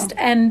their best.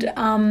 And,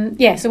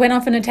 so went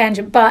off on a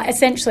tangent. But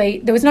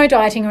essentially, there was no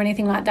dieting or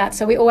anything like that.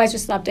 So we always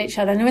just loved each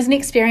other. And there was an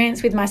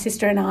experience with my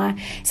sister and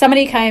I.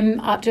 Somebody came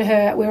up to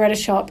her. We were at a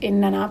shop in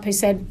Nannup who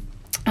said,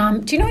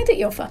 do you know that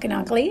you're fucking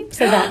ugly?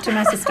 Said that to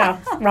my sister.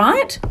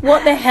 Right?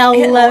 What the hell?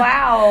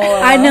 Wow.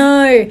 I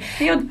know.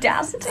 The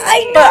audacity.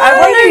 I know. But I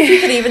wonder if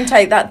you could even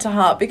take that to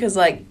heart, because,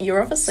 like,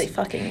 you're obviously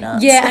fucking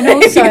nuts. Yeah, and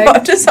also... you go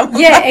up to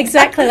someone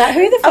exactly. Like,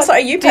 who the fuck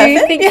sorry, you do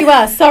you think you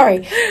are?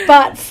 Sorry.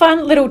 But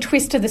fun little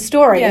twist to the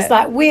story is,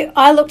 like,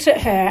 I looked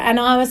at her and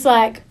I was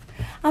like,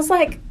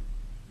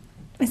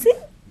 is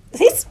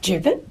he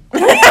stupid?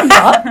 No, you're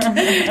not.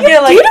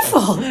 You're like,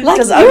 beautiful. Like,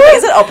 is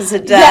it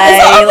opposite day?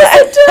 Yeah,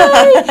 it's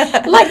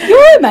opposite day. Like,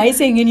 you're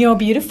amazing and you're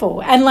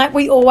beautiful. And, like,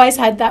 we always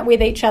had that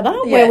with each other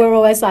where we're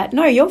always like,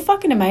 no, you're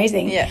fucking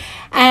amazing. Yeah.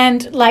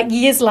 And, like,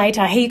 years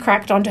later, he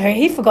cracked onto her.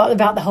 He forgot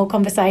about the whole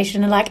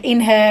conversation. And, like,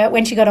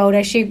 when she got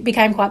older, she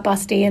became quite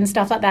busty and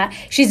stuff like that.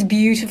 She's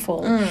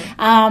beautiful.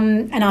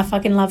 And I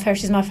fucking love her.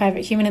 She's my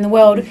favourite human in the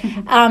world.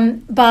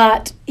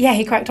 But, yeah,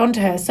 he cracked onto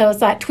her. So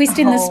it's like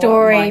twisting the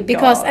story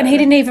and he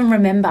didn't even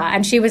remember.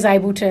 And she was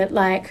able to,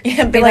 like...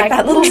 be like,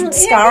 that little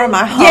scar on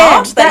my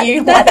heart that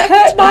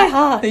hurt my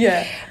heart.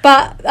 Yeah.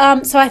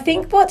 But, so I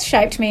think what's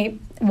shaped me...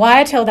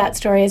 Why I tell that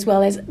story as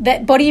well is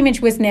that body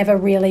image was never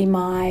really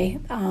my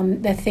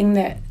the thing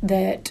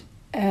that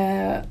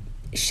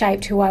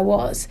shaped who I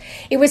was.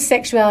 It was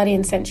sexuality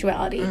and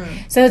sensuality.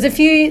 So there's a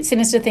few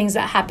sinister things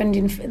that happened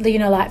in, you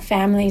know, like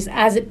families,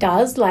 as it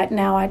does. Like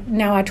now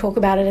I talk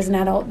about it as an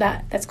adult.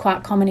 That's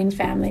quite common in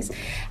families,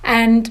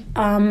 and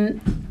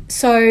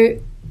so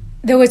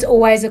there was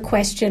always a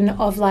question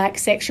of like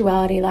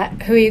sexuality,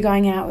 like who are you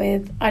going out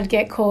with? I'd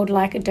get called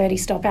like a dirty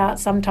stop out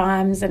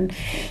sometimes and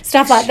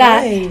stuff like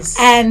that.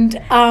 And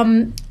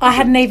I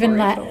hadn't even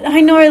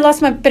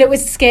but it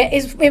was scared.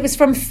 It was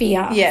from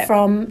fear,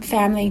 from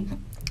family.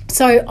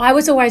 So I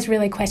was always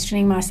really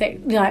questioning my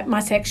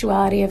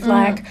sexuality of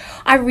like,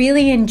 I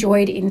really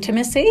enjoyed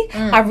intimacy.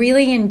 I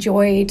really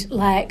enjoyed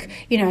like,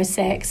 you know,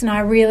 sex, and I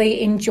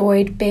really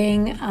enjoyed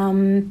being,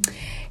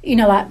 you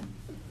know, like,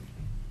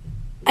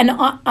 and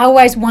I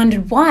always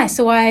wondered why.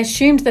 So I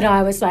assumed that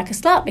I was like a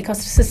slut because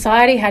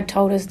society had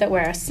told us that we're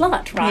a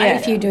slut, right?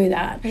 If you do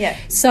that. Yeah.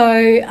 So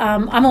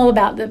I'm all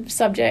about the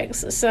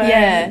subjects. So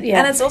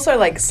and it's also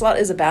like slut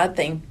is a bad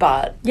thing,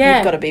 but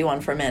you've got to be one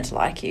for a man to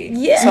like you.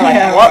 Yeah. So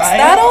like, what's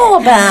that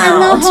all about?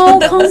 And the whole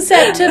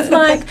concept of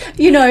like,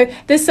 you know,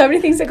 there's so many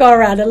things that go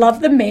around. I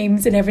love the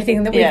memes and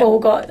everything that we've all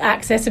got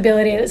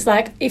accessibility. It's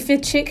like if a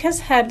chick has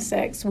had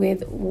sex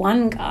with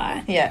one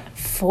guy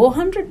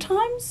 400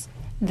 times,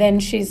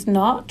 then she's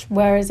not.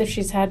 Whereas if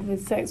she's had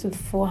sex with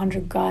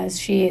 400 guys,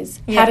 she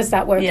is. How does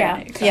that work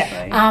out?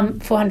 Exactly.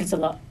 400's a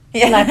lot.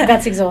 Yeah. Like,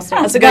 that's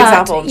exhausting. That's a good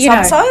example.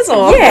 Some size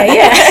or?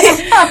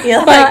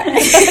 Yeah. But,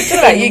 what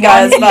about you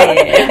guys? But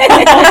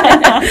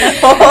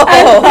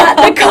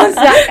the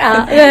concept,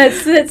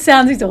 that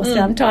sounds exhausting.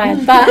 I'm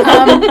tired. But,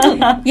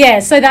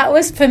 so that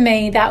was, for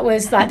me, that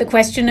was like the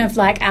question of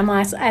like, am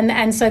I,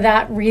 and so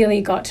that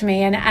really got to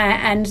me.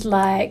 And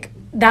like,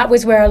 that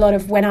was where a lot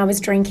of, when I was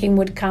drinking,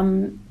 would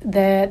come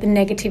the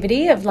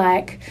negativity of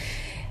like,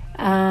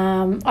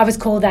 I was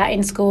called that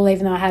in school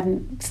even though I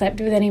hadn't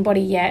slept with anybody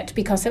yet,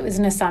 because it was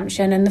an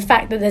assumption. And the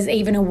fact that there's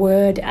even a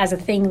word as a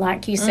thing,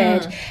 like you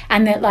said,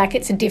 and that like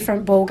it's a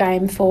different ball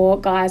game for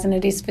guys than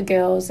it is for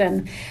girls,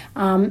 and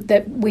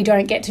that we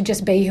don't get to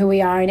just be who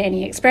we are in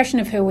any expression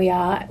of who we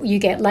are. You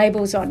get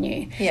labels on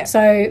you. Yeah.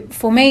 So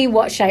for me,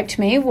 what shaped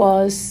me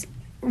was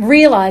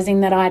realising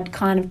that I'd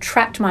kind of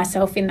trapped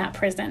myself in that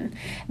prison,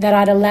 that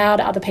I'd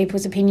allowed other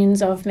people's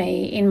opinions of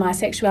me in my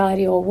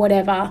sexuality or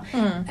whatever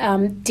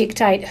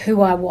dictate who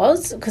I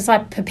was, because I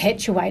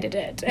perpetuated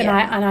it and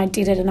I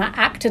did it, and I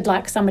acted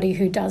like somebody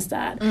who does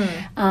that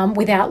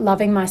without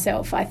loving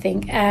myself, I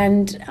think.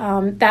 And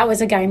that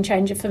was a game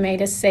changer for me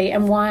to see,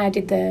 and why I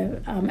did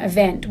the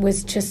event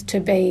was just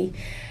to be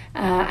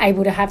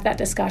able to have that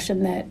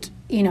discussion that,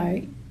 you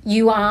know,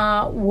 you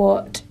are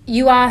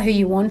who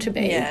you want to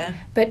be,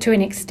 but to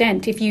an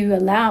extent, if you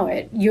allow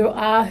it, you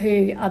are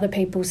who other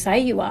people say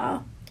you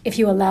are, if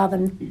you allow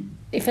them,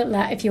 if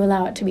you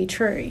allow it to be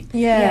true.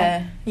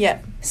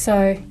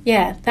 So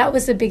that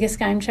was the biggest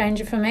game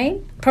changer for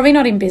me. Probably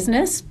not in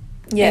business,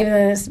 even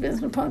though it's a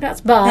business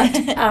podcast, but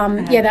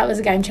that was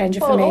a game changer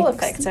for me. It all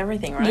affects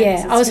everything, right?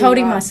 Yeah, I was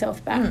holding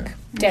myself back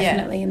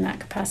definitely in that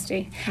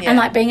capacity, and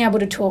like being able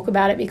to talk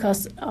about it,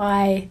 because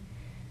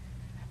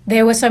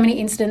there were so many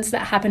incidents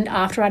that happened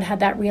after I'd had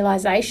that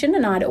realisation,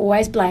 and I'd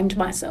always blamed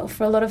myself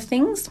for a lot of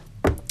things.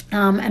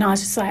 And I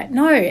was just like,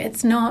 no,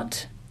 it's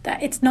not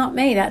that. It's not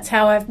me. That's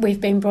how we've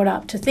been brought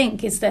up to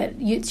think, is that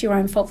it's your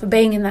own fault for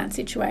being in that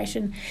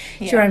situation.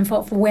 It's your own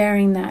fault for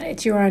wearing that.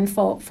 It's your own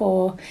fault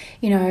for,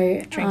 you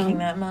know, drinking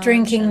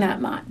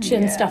that much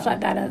and stuff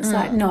like that. And it's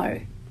like,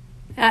 no,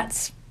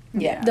 that's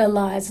the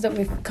lies that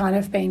we've kind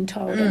of been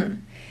told.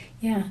 And,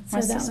 so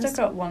my sister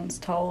got once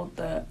told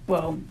that,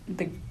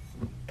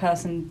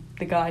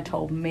 the guy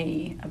told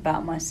me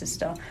about my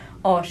sister,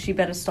 she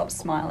better stop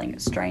smiling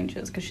at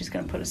strangers because she's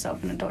going to put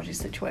herself in a dodgy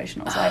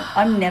situation. I was like,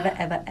 I'm never,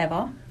 ever,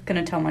 ever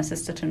going to tell my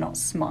sister to not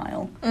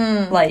smile.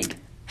 Like,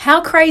 how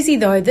crazy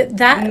though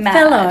that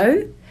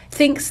fellow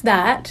thinks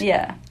that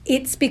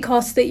it's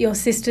because that your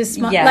sister's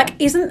smile. Like,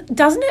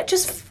 doesn't it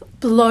just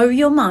blow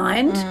your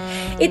mind?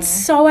 It's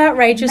so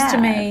outrageous to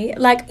me.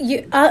 Like,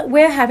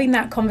 we're having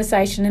that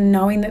conversation and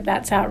knowing that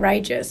that's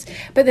outrageous,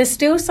 but there's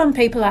still some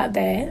people out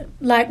there,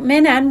 like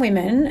men and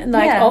women,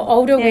 like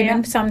older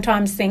women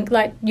sometimes think,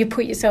 like, you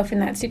put yourself in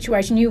that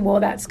situation, you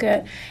wore that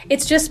skirt.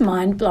 It's just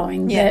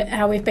mind-blowing that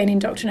how we've been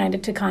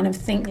indoctrinated to kind of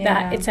think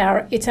that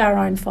it's our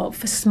own fault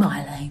for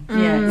smiling.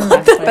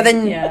 Exactly. But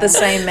then the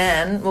same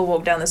man will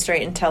walk down the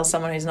street and tell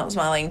someone who's not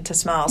smiling to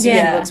smile, so he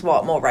looks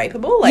more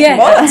rapeable? Like,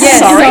 what?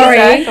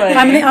 Sorry. Exactly.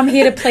 I'm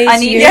here to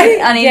please you.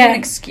 I need an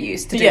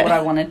excuse to do what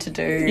I wanted to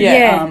do,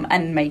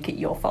 and make it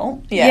your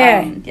fault.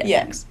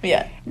 It's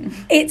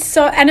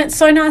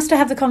so nice to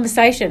have the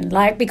conversation,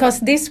 like, because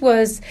this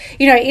was,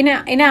 you know,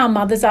 in our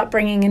mother's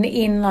upbringing and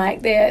in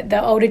like the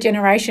older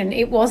generation,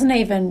 it wasn't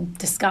even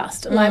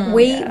discussed. Like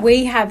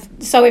we have.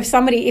 So if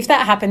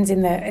that happens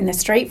in the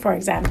street, for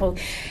example,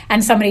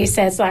 and somebody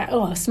says like,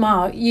 "Oh,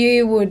 smile,"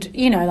 you would,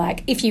 you know,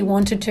 like if you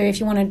wanted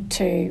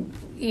to,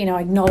 you know,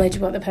 acknowledge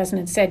what the person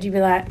had said, you'd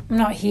be like, "I'm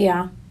not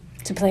here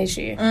to please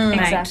you.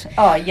 Exactly.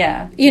 Oh,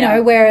 yeah. You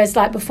know, whereas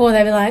like before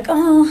they were like,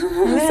 oh,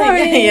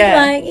 sorry,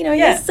 like, you know,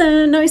 yes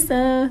sir, no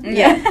sir.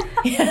 Yeah.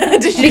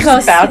 Did you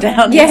because, just bow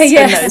down? Yeah, yes,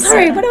 yeah. no,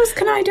 Sorry, sir. what else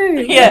can I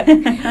do? Yeah.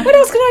 What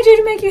else can I do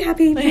to make you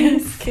happy?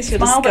 Please? Kiss your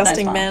Smile, but no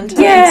disgusting smile. man.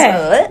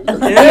 Yeah.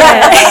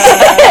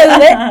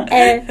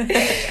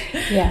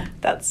 Yeah.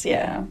 That's,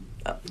 yeah,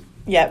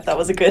 that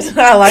was a good,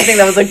 I think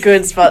that was a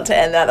good spot to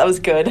end that. That was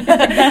good.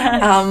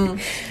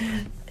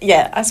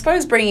 Yeah, I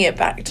suppose bringing it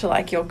back to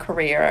like your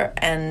career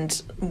and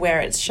where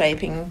it's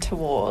shaping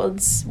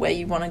towards where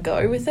you want to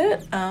go with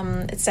it.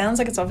 It sounds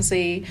like it's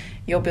obviously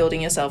you're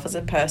building yourself as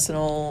a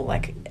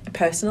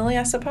personally,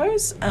 I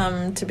suppose,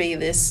 to be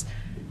this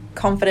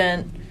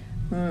confident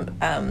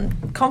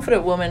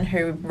woman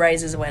who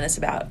raises awareness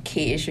about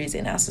key issues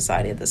in our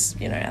society at this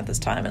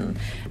time. And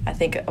I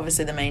think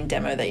obviously the main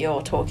demo that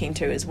you're talking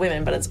to is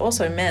women, but it's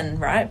also men,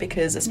 right?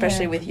 Because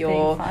especially with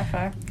your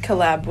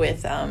collab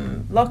with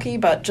Lockie,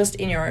 but just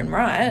in your own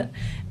right,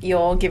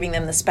 you're giving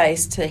them the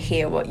space to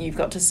hear what you've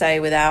got to say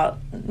without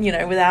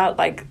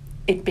like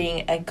it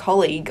being a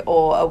colleague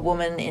or a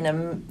woman in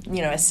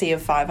a sea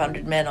of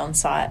 500 men on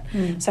site.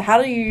 So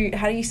how do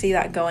you see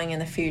that going in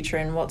the future,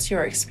 and what's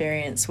your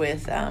experience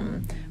with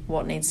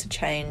what needs to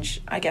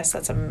change? I guess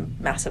that's a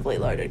massively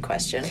loaded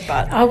question,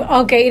 but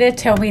I'll get you to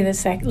tell me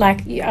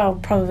I'll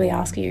probably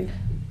ask you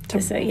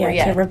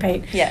to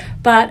repeat. Yeah.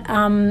 But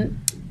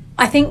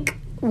I think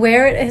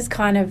where it has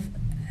kind of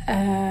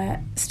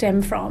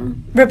stem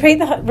from. Repeat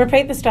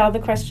the start of the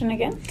question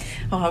again.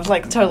 Oh, I've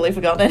like totally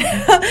forgotten it.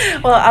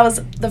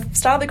 The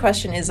start of the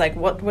question is like,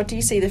 what do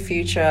you see the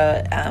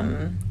future?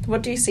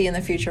 What do you see in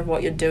the future of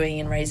what you're doing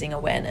in raising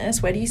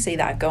awareness? Where do you see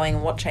that going,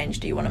 and what change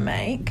do you want to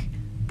make?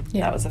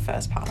 Yeah. That was the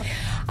first part.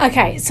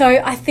 Okay, so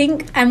I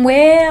think, and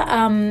where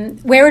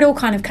it all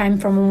kind of came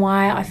from, and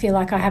why I feel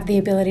like I have the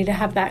ability to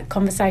have that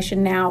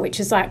conversation now, which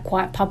is like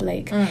quite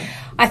public.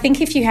 I think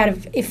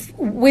if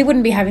we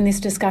wouldn't be having this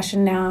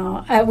discussion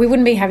now, we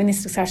wouldn't be having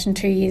this discussion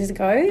 2 years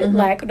ago.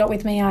 Like, not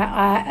with me.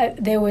 I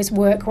there was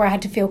work where I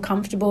had to feel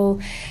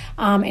comfortable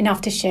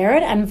enough to share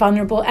it, and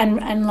vulnerable,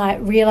 and like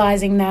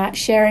realizing that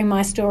sharing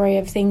my story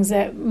of things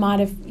that might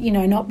have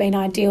not been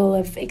ideal,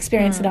 of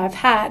experience that I've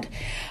had,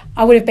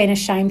 I would have been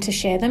ashamed to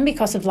share them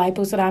because of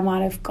labels that I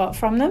might have got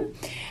from them.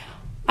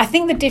 I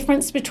think the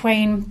difference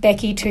between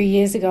Becky 2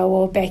 years ago,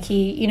 or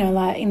Becky,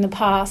 like in the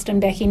past,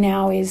 and Becky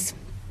now is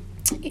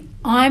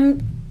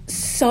I'm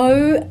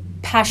so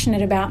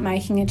passionate about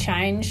making a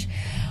change.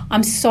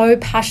 I'm so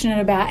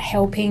passionate about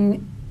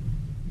helping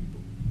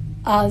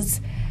us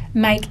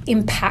make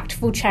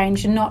impactful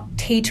change and not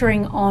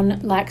teetering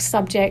on like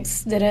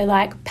subjects that are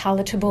like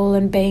palatable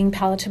and being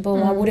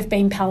palatable. I would have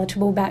been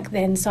palatable back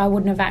then, so I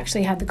wouldn't have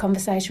actually had the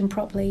conversation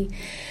properly.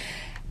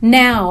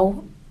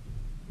 Now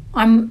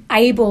I'm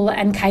able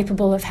and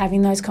capable of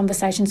having those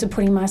conversations, of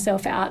putting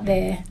myself out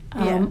there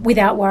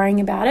without worrying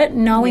about it,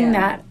 knowing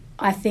that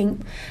I think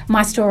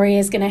my story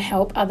is going to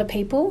help other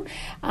people,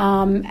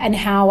 and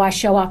how I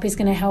show up is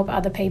going to help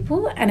other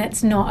people, and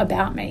it's not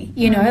about me,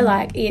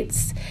 like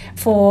it's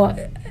for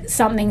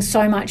something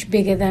so much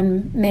bigger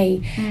than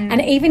me.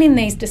 And even in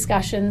these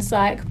discussions,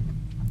 like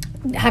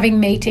having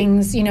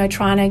meetings,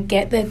 trying to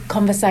get the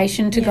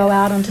conversation to go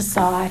out onto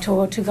site,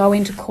 or to go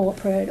into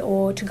corporate,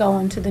 or to go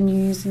onto the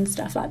news and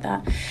stuff like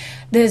that,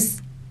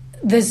 there's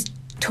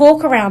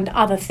talk around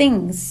other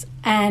things.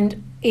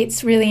 And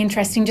it's really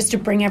interesting just to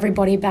bring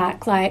everybody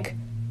back, like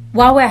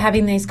while we're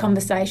having these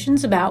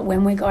conversations about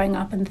when we're going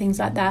up and things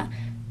like that,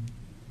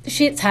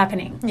 shit's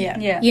happening.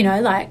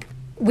 Like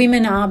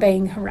women are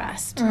being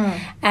harassed,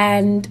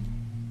 and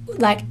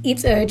like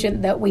it's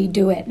urgent that we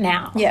do it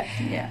now.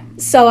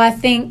 So I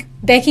think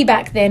Becky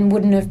back then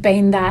wouldn't have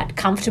been that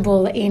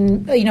comfortable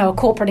in a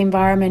corporate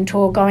environment,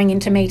 or going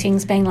into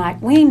meetings being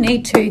like, we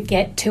need to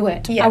get to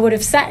it. I would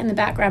have sat in the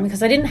background,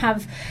 because I didn't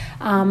have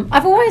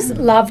I've always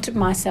loved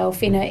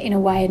myself in a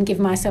way, and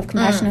given myself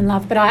compassion and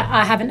love, but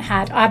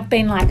I've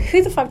been like,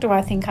 who the fuck do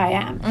I think I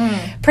am?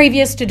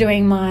 Previous to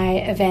doing my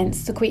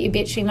events, the Quit Your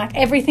Bitching, like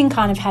everything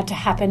kind of had to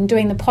happen,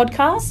 doing the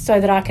podcast so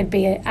that I could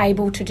be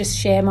able to just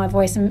share my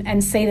voice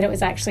and see that it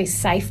was actually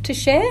safe to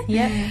share.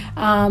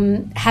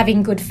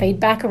 Having good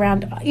feedback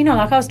around,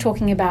 like I was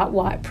talking about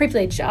white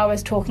privilege, I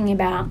was talking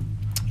about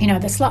the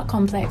slut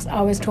complex,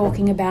 I was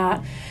talking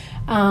about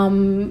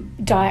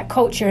diet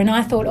culture, and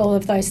I thought all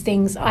of those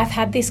things, I've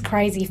had this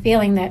crazy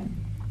feeling that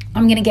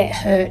I'm going to get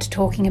hurt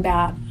talking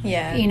about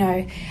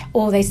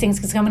all these things,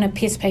 because I'm going to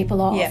piss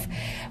people off.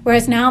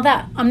 Whereas now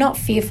that I'm not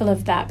fearful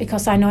of that,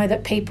 because I know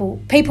that people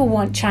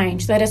want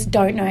change, they just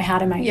don't know how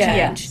to make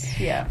change.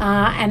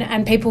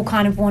 And people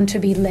kind of want to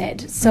be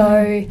led.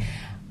 So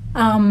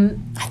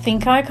I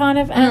think I kind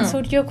of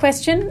answered your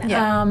question.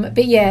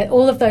 But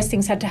all of those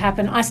things had to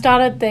happen. I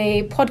started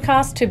the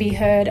podcast to be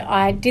heard.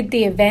 I did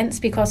the events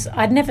because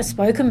I'd never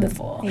spoken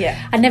before.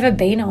 I'd never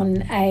been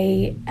on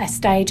a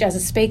stage as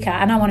a speaker,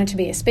 and I wanted to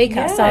be a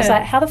speaker. So I was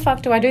like, how the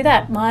fuck do I do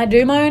that? I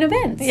do my own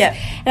events.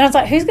 And I was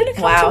like, who's going to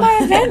come to my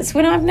events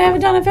when I've never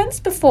done events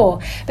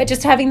before? But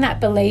just having that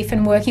belief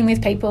and working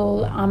with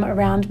people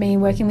around me,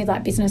 working with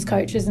like business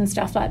coaches and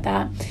stuff like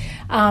that,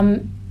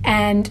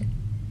 And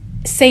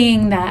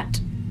seeing that,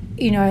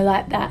 you know,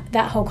 like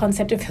that whole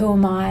concept of who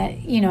am I,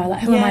 you know,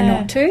 like who am I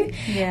not to?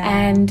 Yeah.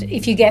 And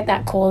if you get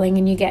that calling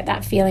and you get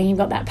that feeling, you've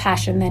got that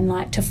passion, then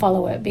like to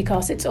follow it,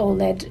 because it's all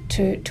led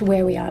to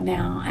where we are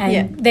now.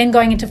 And then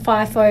going into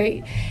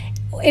FIFO,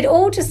 it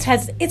all just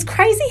has, it's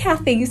crazy how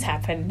things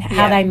happen,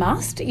 how they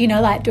must, you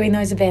know, like doing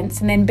those events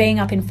and then being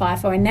up in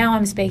FIFO, and now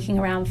I'm speaking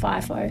around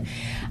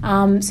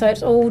FIFO. So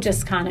it's all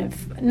just kind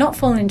of not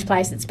fallen into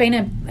place. It's been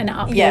an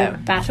uphill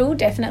battle,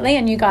 definitely,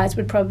 and you guys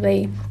would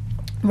probably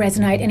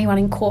resonate, anyone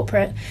in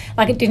corporate,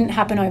 like it didn't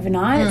happen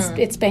overnight.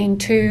 It's been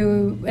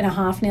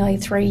 2.5, nearly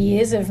 3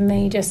 years of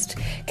me just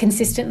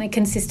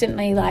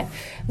consistently like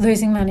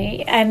losing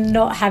money and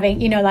not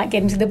having, you know, like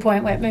getting to the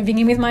point where moving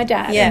in with my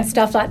dad and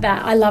stuff like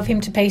that. I love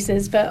him to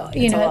pieces, but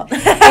you know,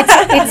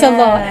 it's a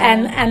lot,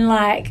 and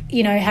like,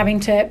 you know, having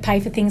to pay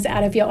for things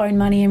out of your own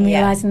money and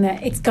realizing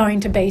that it's going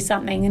to be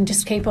something, and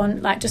just keep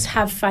on, like, just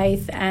have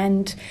faith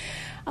and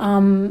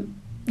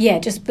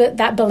just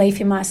that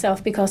belief in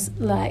myself, because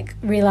like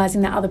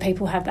realising that other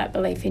people have that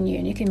belief in you,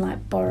 and you can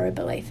like borrow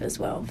belief as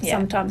well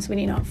sometimes when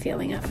you're not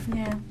feeling it.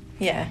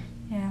 Yeah,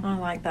 I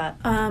like that.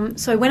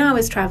 So when I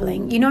was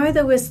travelling, you know,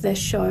 there was this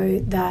show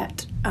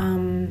that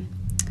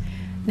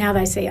Now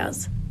They See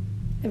Us.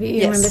 Have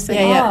you remember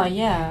seeing it? Oh,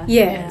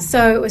 yeah.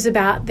 So it was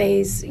about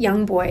these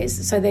young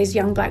boys, so these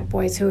young black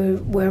boys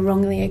who were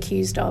wrongly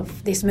accused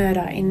of this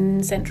murder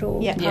in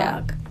Central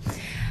Park.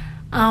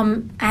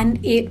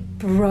 And it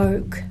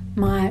broke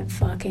my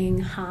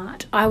fucking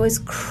heart. I was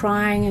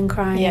crying and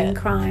crying and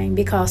crying,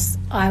 because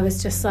I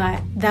was just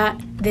like, that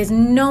there's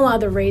no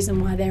other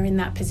reason why they're in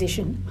that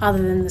position other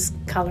than the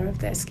colour of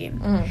their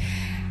skin.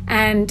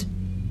 And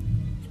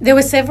there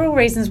were several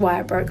reasons why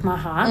it broke my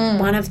heart.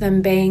 One of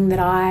them being that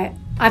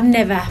I've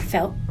never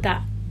felt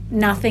that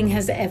nothing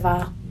has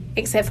ever,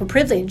 except for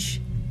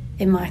privilege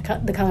in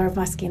the colour of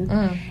my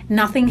skin,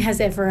 nothing has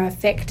ever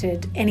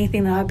affected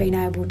anything that I've been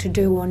able to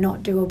do or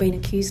not do or been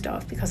accused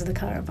of because of the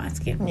colour of my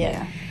skin.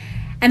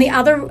 And the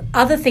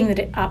other thing that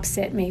it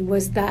upset me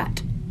was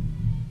that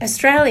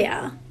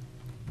Australia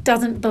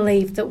doesn't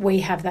believe that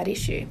we have that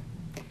issue.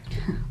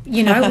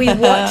 You know, we watch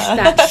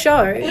that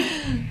show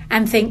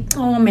and think,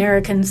 oh,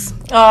 Americans,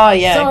 so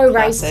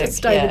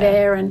racist over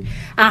there. And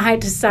I hate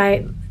to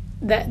say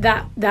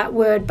that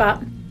word,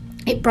 but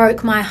it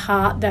broke my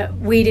heart that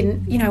we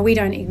didn't, you know, we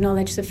don't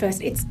acknowledge the first.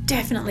 It's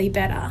definitely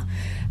better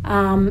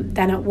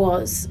than it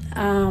was.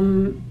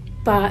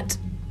 But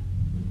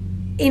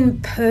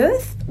in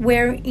Perth,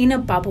 we're in a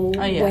bubble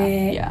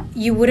where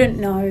you wouldn't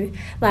know.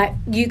 Like,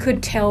 you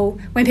could tell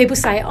when people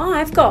say, oh,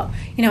 I've got,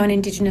 you know, an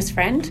Indigenous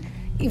friend.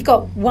 You've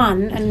got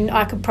one, and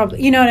I could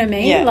probably, you know what I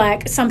mean? Yeah.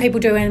 Like, some people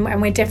do,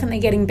 and we're definitely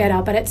getting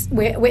better, but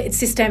it's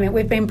systemic.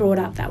 We've been brought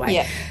up that way.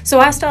 Yeah. So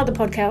I started the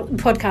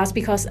podcast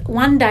because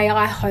one day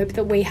I hope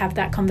that we have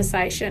that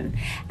conversation.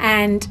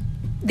 And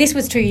this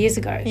was 2 years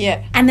ago.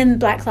 Yeah. And then the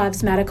Black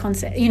Lives Matter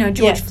concept, you know,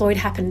 George Floyd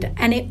happened,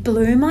 and it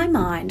blew my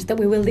mind that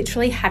we were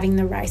literally having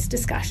the race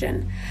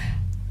discussion.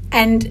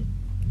 And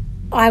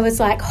I was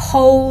like,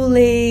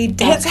 holy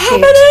duck it's shit.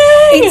 Happening!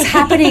 It's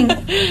happening.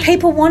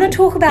 People want to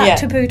talk about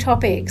taboo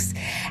topics.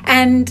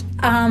 And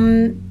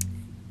I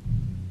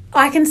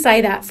can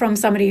say that from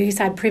somebody who's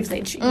had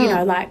privilege, you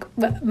know, like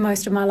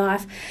most of my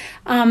life.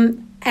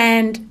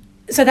 And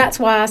so that's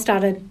why I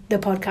started the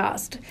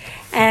podcast.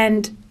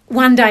 And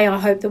one day I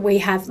hope that we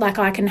have, like,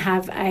 I can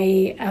have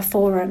a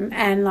forum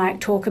and, like,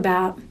 talk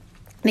about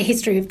the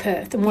history of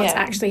Perth and what's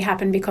actually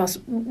happened, because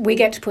we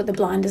get to put the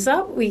blinders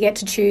up. We get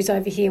to choose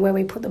over here where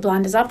we put the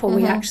blinders up, or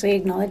we actually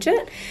acknowledge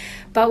it.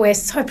 But we're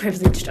so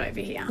privileged over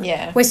here.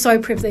 Yeah. We're so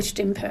privileged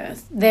in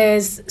Perth.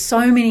 There's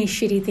so many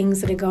shitty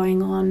things that are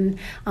going on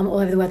all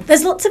over the world.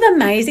 There's lots of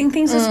amazing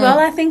things as well.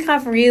 I think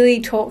I've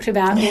really talked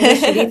about all the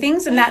shitty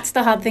things, and that's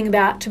the hard thing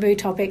about taboo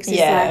topics is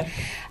that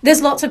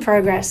there's lots of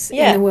progress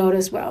in the world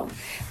as well.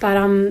 But,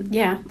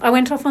 I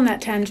went off on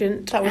that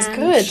tangent. That was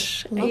good.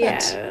 Love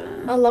it.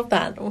 I love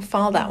that. We'll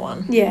file that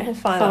one. Yeah, we'll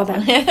file that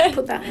one.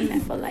 Put that in there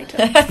for later.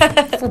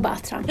 For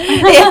bath time.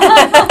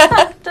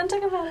 Don't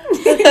talk about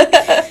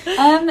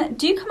it.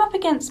 Do you come up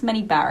against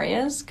many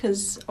barriers?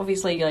 Because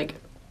obviously, like,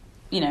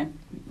 you know,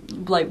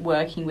 like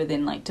working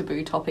within, like,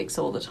 taboo topics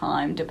all the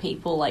time, do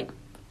people, like,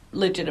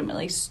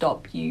 legitimately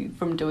stop you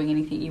from doing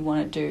anything you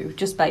want to do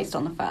just based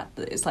on the fact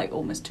that it's, like,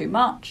 almost too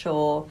much,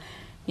 or,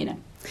 you know?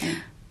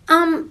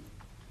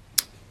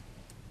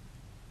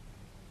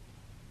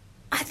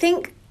 I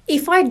think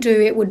if I do,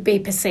 it would be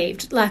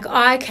perceived. Like,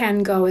 I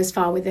can go as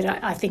far with it,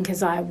 I think,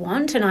 as I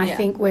want, and I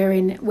think we're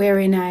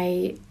in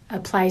a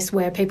place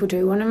where people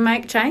do want to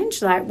make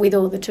change, like with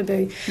all the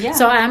taboo. Yeah.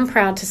 So I am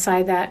proud to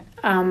say that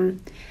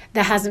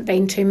there hasn't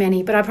been too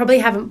many, but I probably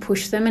haven't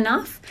pushed them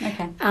enough.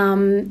 Okay.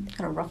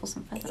 Gotta ruffle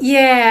some feathers.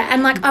 Yeah,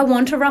 and, like, I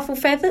want to ruffle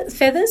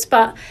feathers,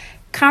 but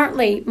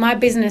currently my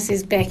business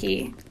is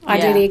Becky. I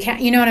do the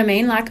account. You know what I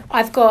mean? Like,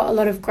 I've got a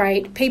lot of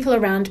great people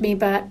around me,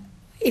 but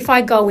if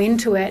I go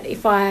into it,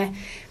 if I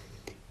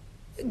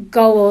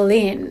go all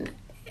in,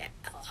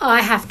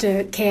 I have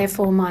to care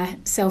for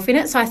myself in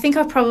it. So I think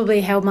I've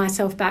probably held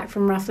myself back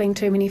from ruffling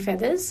too many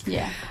feathers.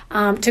 Yeah.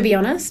 To be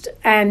honest.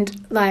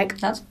 And like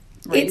That's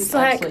it's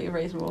like absolutely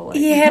reasonable.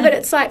 Yeah, but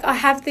it's like I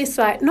have this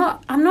like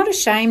I'm not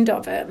ashamed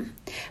of it.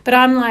 But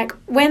I'm like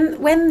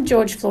when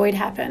George Floyd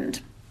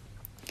happened,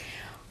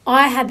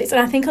 I had this,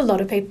 and I think a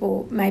lot of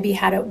people maybe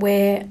had it,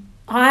 where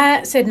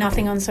I said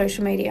nothing on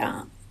social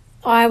media.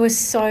 I was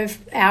so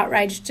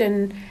outraged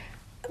and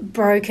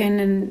broken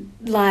and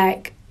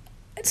like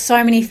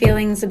so many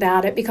feelings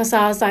about it, because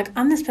I was like,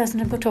 I'm this person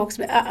who talks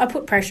about, I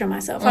put pressure on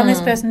myself. I'm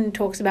this person who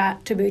talks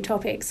about taboo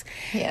topics,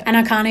 and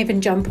I can't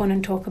even jump on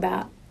and talk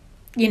about,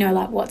 you know,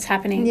 like what's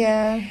happening.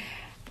 Yeah.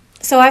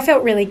 So I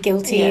felt really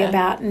guilty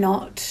about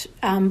not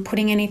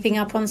putting anything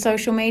up on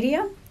social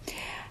media.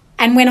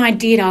 And when I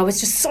did, I was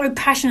just so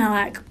passionate,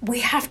 like, we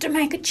have to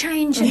make a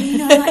change. And, you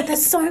know, like,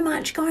 there's so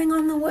much going on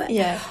in the world.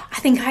 Yeah. I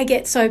think I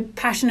get so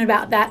passionate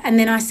about that. And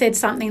then I said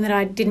something that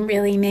I didn't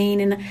really mean.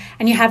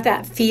 And you have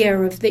that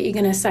fear of that you're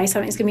going to say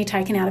something that's going to be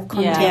taken out of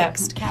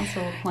context. Yeah.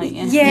 Cancel. Like,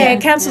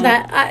 cancel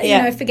that. You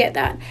know, forget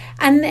that.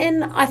 And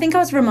then I think I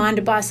was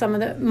reminded by some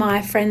of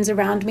my friends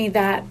around me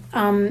that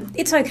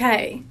it's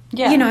okay.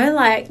 Yeah. You know,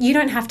 like, you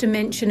don't have to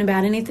mention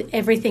about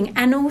everything.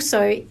 And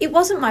also, it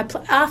wasn't my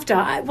place.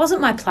 It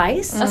wasn't my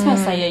place. I was going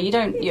to say,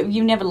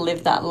 you never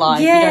lived that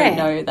life. Yeah. You don't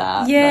know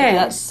that. Yeah. Like,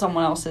 that's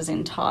someone else's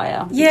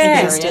entire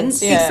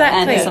existence.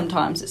 Exactly. And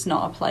sometimes it's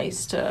not a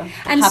place to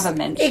have a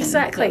mention.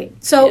 Exactly.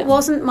 So it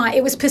wasn't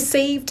it was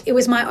perceived, it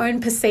was my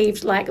own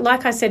perceived,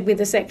 like I said with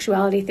the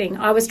sexuality thing,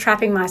 I was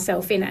trapping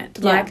myself in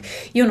it. Like,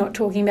 you're not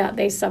talking about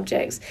these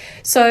subjects.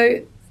 So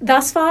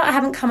thus far, I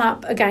haven't come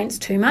up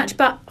against too much,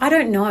 but I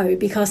don't know,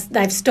 because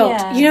they've stopped.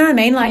 Yeah. You know what I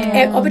mean?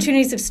 Like,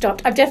 opportunities have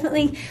stopped.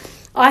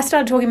 I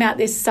started talking about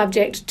this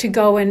subject to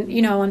go and,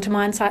 you know, onto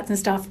Mind Sites and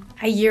stuff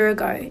a year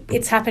ago.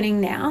 It's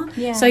happening now.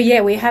 Yeah. So,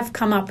 we have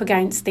come up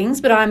against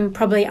things, but I'm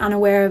probably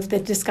unaware of the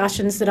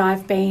discussions that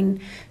I've been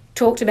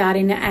talked about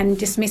in and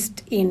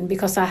dismissed in,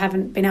 because I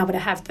haven't been able to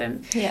have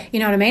them. Yeah. You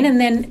know what I mean?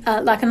 And then,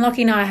 and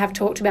Lockie and I have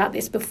talked about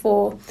this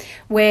before,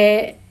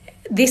 where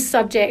this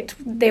subject,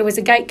 there was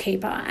a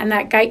gatekeeper, and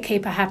that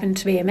gatekeeper happened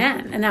to be a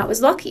man, and that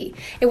was Lockie.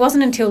 It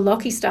wasn't until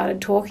Lockie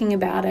started talking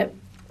about it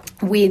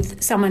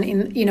with someone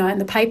in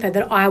the paper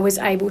that I was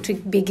able to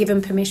be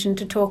given permission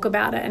to talk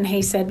about it. And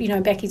he said, you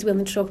know, Becky's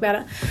willing to talk about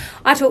it.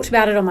 I talked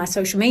about it on my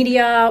social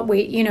media,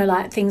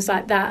 like things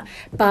like that.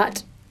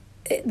 But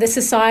the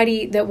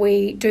society that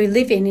we do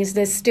live in is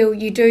there's still,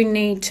 you do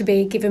need to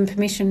be given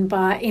permission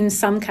by, in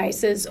some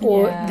cases,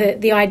 or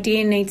the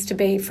idea needs to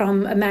be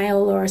from a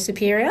male or a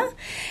superior,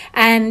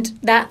 and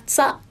that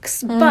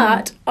sucks.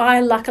 But I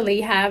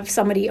luckily have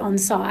somebody on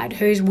side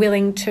who's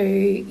willing to,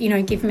 you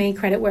know, give me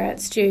credit where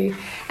it's due,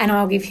 and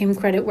I'll give him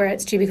credit where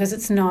it's due, because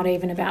it's not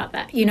even about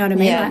that. You know what I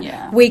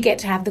mean? We get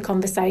to have the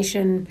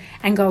conversation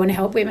and go and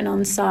help women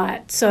on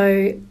site.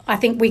 So I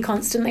think we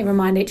constantly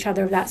remind each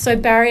other of that. So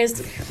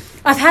barriers.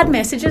 I've had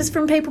messages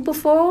from people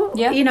before,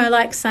 you know,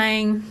 like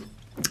saying,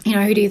 you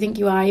know, who do you think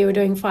you are? You were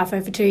doing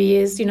FIFO for 2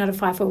 years. You're not a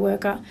FIFO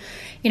worker.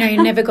 You know,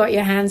 you never got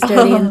your hands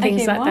dirty and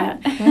things like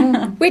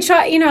that. Which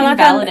I, you know, like,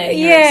 validating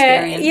your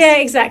experience. Yeah,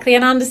 exactly,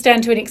 and I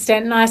understand to an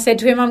extent. And I said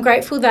to him, I'm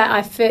grateful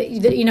that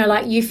you know,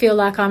 like, you feel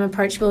like I'm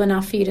approachable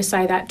enough for you to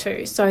say that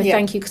too. So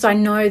thank you, because I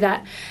know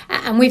that,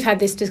 and we've had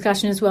this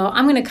discussion as well.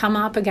 I'm going to come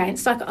up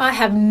against, like, I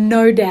have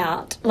no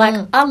doubt.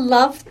 Like, I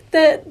love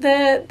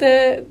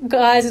the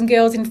guys and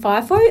girls in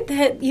FIFO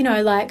that, you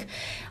know, like,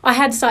 I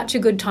had such a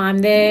good time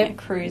there.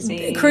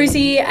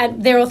 Cruisy,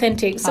 and they're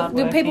authentic. So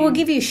people will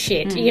give you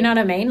shit, you know what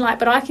I mean? Like,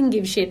 but I can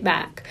give shit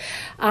back.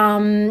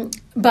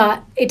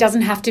 But it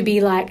doesn't have to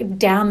be like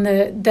down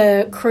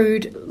the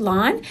crude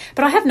line.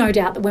 But I have no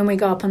doubt that when we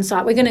go up on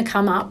site, we're going to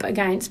come up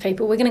against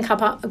people. We're going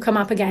to come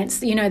up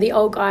against, you know, the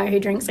old guy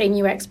who drinks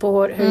ENU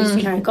Export, who's,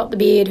 you know, got the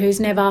beard, who's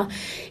never,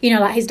 you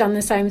know, like, he's done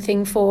the same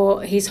thing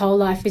for his whole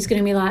life. He's going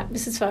to be like,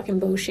 this is fucking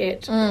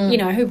bullshit, you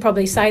know, who'd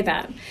probably say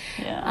that.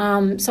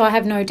 Yeah. So I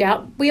have no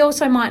doubt. We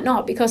also might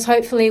not, because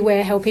hopefully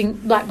we're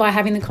helping, like, by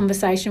having the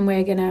conversation,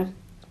 we're going to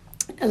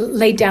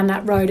lead down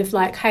that road of,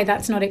 like, hey,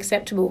 that's not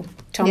acceptable,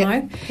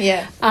 Tomo.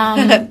 Yeah.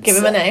 Give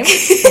him a name. Tomo.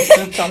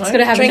 It's got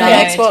to have Drink a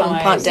name. export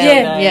and punt down.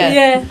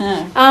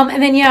 Yeah.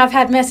 And then I've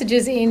had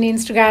messages in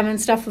Instagram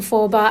and stuff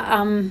before, but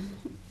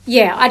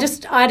I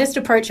just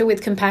approach it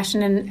with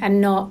compassion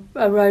and not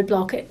a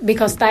roadblock,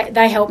 because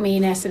they help me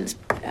in essence.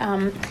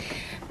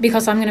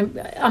 Because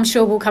I'm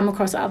sure we'll come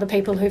across other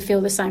people who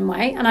feel the same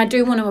way. And I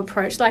do want to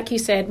approach, like you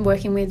said,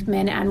 working with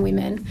men and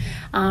women,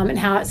 and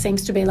how it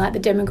seems to be like the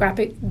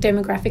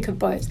demographic of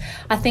both.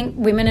 I think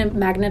women are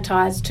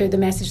magnetised to the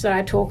message that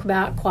I talk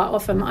about quite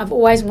often. I've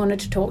always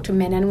wanted to talk to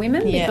men and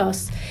women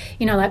because,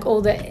 you know, like,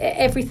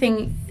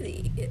 everything,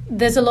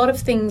 there's a lot of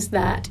things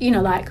that, you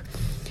know, like,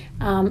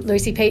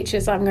 Lucy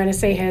Peaches, I'm going to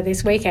see her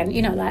this weekend,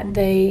 you know, like,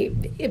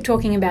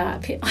 talking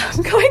about,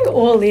 I'm going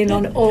all in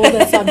on all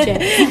the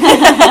subjects,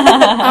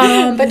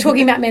 but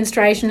talking about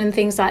menstruation and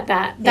things like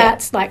that,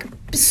 that's like,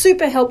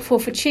 super helpful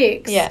for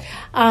chicks. Yeah.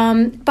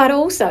 But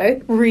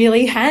also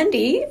really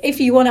handy if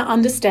you want to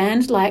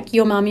understand, like,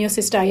 your mum, your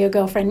sister, your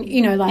girlfriend,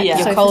 you know, like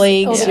your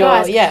colleagues,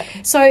 all the guys.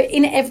 So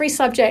in every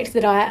subject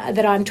that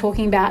I'm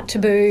talking about,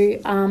 taboo,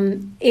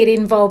 it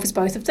involves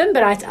both of them.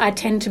 But I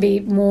tend to be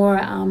more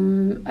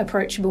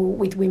approachable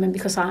with women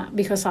because I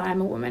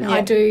am a woman.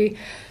 I do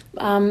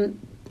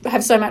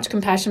have so much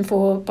compassion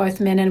for both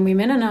men and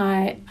women,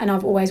 and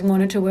I've always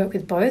wanted to work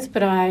with both,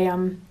 but I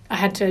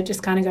had to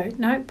just kind of go,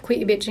 no, quit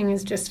your bitching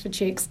is just for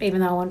chicks,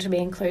 even though I want to be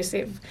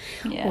inclusive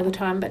all the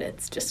time, but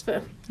it's just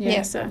for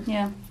And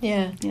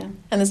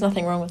there's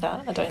nothing wrong with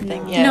that, I don't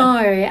think. No,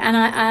 and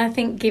I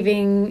think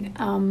giving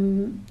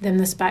them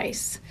the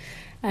space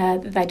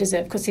that they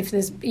deserve, because if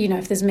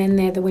there's men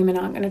there, the women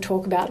aren't going to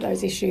talk about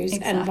those issues,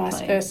 and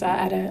vice versa.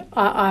 I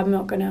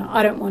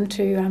don't want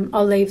to.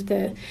 I'll leave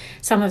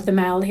some of the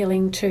male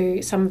healing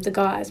to some of the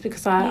guys,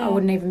 because I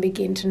wouldn't even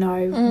begin to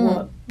know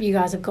what you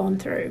guys have gone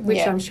through, which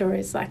I'm sure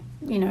is like,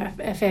 you know,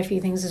 a fair few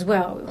things as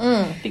well.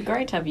 It'd be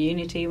great to have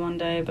unity one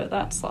day, but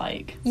that's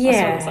like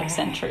that's like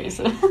centuries.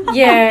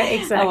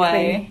 Exactly.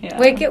 Away. Yeah.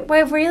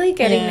 We're really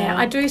getting there.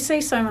 I do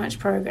see so much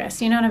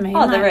progress. You know what I mean?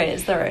 Oh,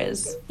 there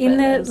is. In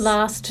the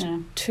last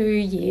 2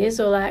 years,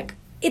 or like,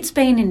 it's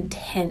been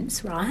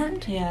intense,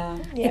 right? Yeah.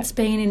 It's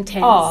been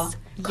intense. Oh,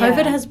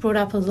 COVID has brought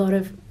up a lot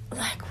of,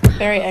 like,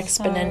 very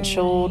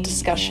exponential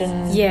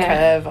discussion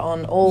curve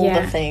on all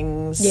the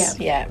things.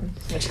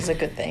 Which is a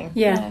good thing.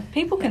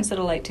 People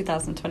consider like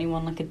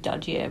 2021 like a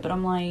dud year, but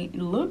I'm like,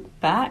 look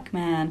back,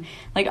 man.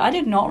 Like, I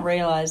did not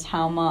realise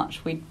how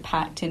much we'd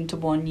packed into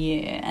 1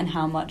 year, and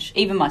how much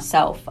even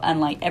myself and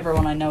like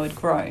everyone I know had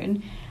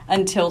grown,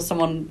 until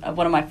one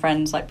of my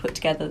friends, like, put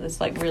together this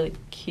like really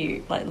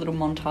cute like little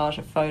montage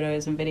of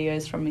photos and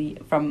videos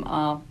from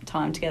our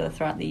time together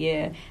throughout the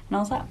year, and I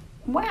was like,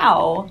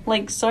 wow,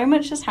 like, so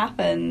much has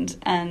happened,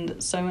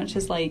 and so much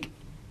is, like,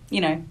 you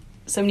know,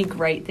 so many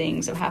great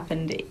things have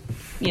happened,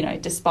 you know,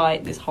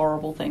 despite this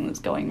horrible thing that's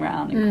going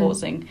around and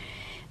causing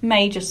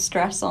major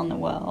stress on the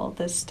world.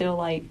 There's still,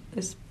 like,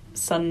 this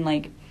sudden,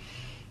 like,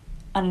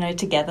 I don't know,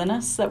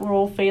 togetherness that we're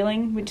all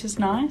feeling, which is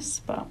nice.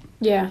 But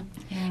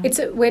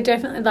we're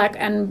definitely, like,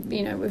 and,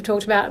 you know, we've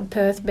talked about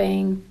Perth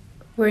being,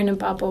 we're in a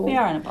bubble. We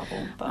are in a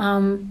bubble.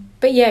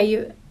 But yeah,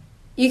 you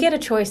get a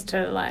choice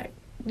to, like,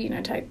 you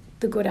know, take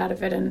the good out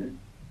of it, and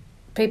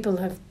people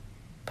have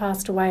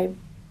passed away.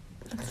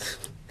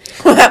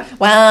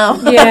 Wow.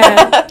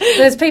 Yeah.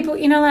 There's people,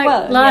 you know,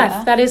 like,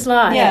 life, that is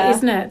life,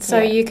 isn't it? So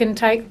you can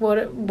take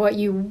what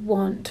you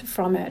want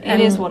from it. It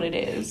is what it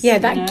is. Yeah,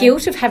 that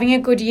guilt of having a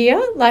good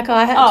year, like,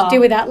 I had to deal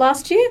with that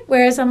last year,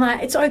 whereas I'm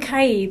like, it's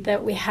okay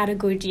that we had a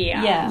good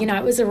year. Yeah. You know,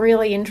 it was a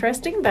really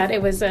interesting, but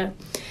it was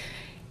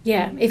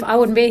if I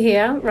wouldn't be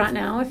here right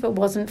now if it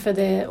wasn't for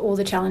all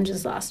the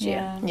challenges last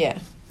year.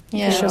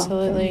 Yeah, sure.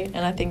 Absolutely.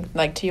 And I think,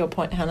 like, to your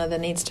point, Hannah, there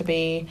needs to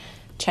be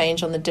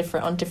change on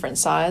different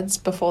sides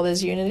before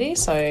there's unity.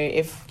 So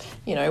if,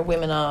 you know,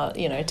 women are,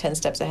 you know, 10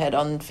 steps ahead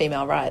on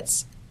female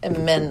rights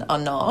and men are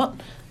not,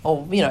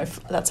 or, you know,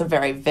 that's a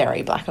very,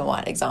 very black and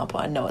white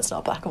example. I know it's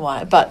not black and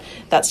white, but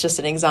that's just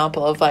an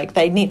example of, like,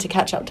 they need to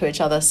catch up to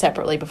each other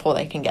separately before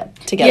they can get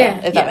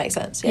together, if that makes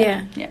sense.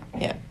 Yeah.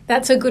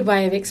 That's a good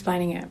way of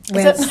explaining it.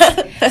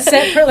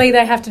 Separately,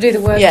 they have to do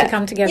the work to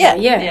come together.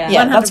 Yeah,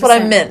 that's what I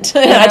meant.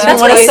 I didn't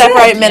want to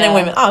separate men and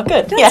women. Oh,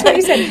 good. That's what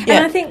you said.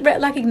 And I think,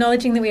 like,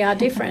 acknowledging that we are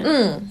different.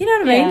 You know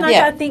what I mean? Like,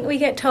 I think we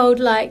get told,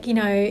 like, you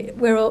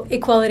know,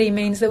 equality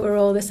means that we're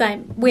all the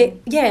same.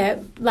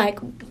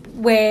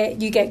 Where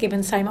you get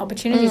given same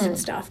opportunities and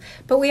stuff,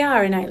 but we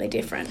are innately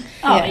different.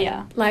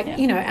 Like,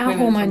 you know, our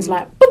hormones,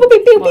 like,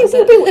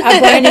 our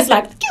brain is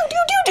like,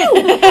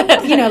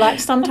 you know, like,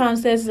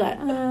 sometimes there's like,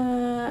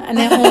 and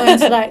their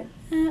hormones are like,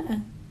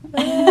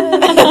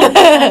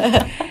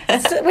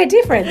 So we're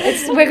different.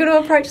 We're going to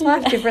approach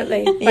life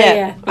differently.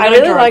 Yeah. I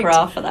really draw a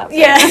graph for that.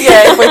 Yeah.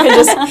 If we can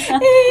just,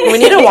 we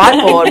need a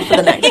whiteboard for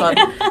the next one.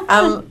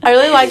 I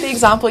really like the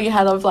example you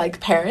had of, like,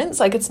 parents.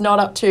 Like, it's not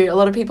up to, a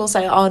lot of people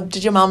say, oh,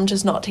 did your mum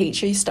just not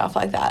teach you stuff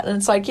like that? And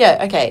it's like,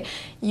 yeah, okay,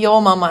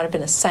 your mum might have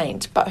been a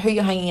saint, but who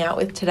you're hanging out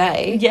with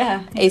today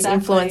is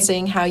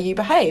influencing how you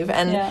behave.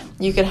 And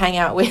you could hang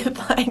out with,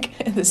 like,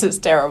 this is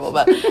terrible,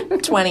 but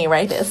 20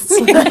 rapists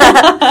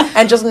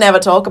and just never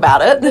talk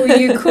about it. Well,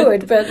 you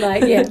could, but,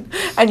 like,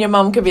 and your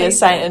mum could be a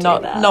saint and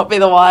not be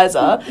the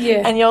wiser.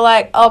 And you're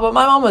like, oh, but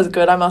my mum was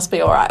good, I must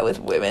be all right with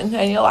women.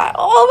 And you're like,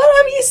 oh, but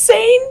have you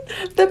seen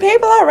the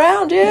people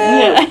around you?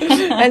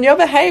 And your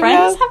behaviour?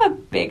 Friends have a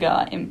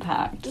bigger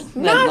impact.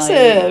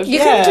 Massive. Like, you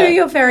can do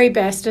your very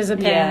best as a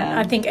parent,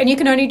 I think, and you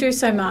can only do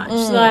so much.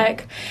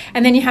 Like,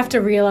 and then you have to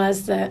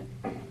realise that,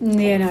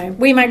 you know,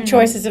 we make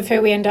choices of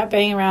who we end up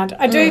being around.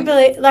 I do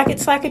believe, like,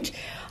 it's like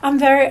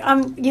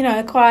I'm you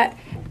know, quite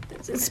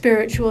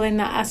spiritual in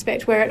that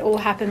aspect where it all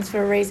happens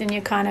for a reason.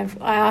 You kind of,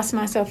 I ask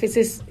myself, is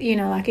this, you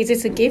know, like, is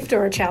this a gift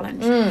or a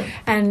challenge?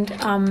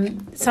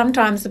 And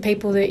sometimes the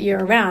people that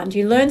you're around,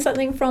 you learn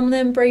something from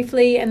them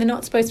briefly and they're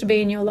not supposed to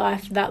be in your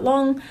life that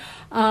long.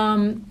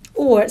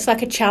 Or it's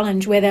like a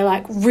challenge where they're,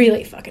 like,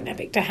 really fucking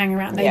epic to hang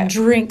around. They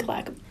drink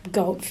like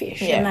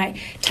goldfish Yeah. and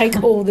they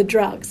take all the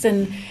drugs,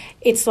 and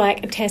it's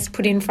like a test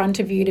put in front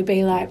of you to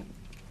be like,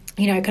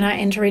 you know, can I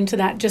enter into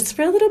that just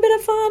for a little bit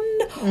of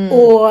fun,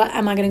 or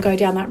am I going to go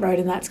down that road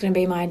and that's going to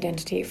be my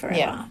identity forever?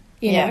 Yeah.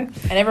 You know?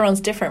 And everyone's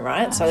different,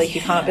 right? So like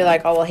you can't be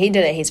like, oh well, he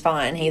did it, he's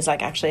fine. He's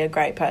like actually a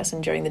great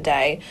person during the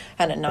day,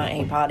 and at night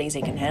he parties,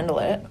 he can handle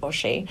it, or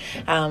she.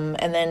 And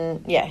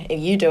then if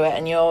you do it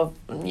and you're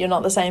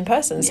not the same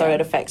person, so it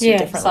affects you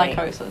differently.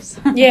 Psychosis.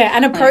 Yeah,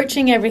 and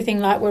approaching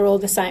everything like we're all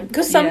the same.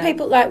 Because some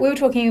people, like we were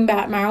talking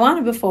about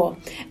marijuana before.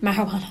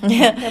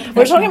 Yeah,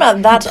 we're talking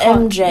about that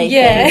MJ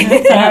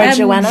thing.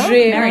 Marijuana?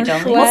 Mary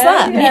John. What's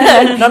that?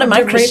 Yeah. Not in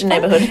my Christian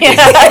neighborhood.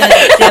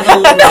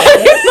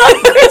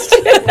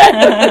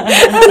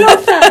 I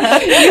love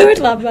that. You would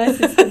love my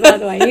sister, by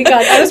the way. You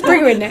guys, I was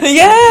bring her in next.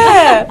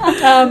 Yeah.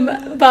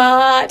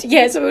 But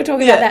yeah, so we were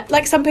talking about that.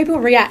 Like some people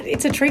react.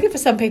 It's a trigger for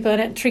some people,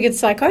 and it triggers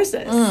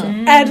psychosis.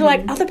 And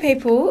like other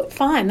people,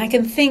 fine. They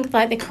can think,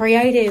 like they're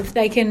creative.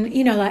 They can,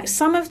 you know, like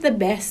some of the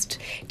best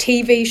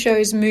TV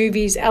shows,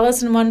 movies,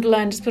 Alice in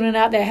Wonderland, just putting it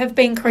out there, have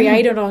been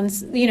created on,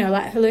 you know,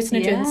 like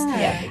hallucinogens.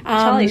 Yeah.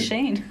 Charlie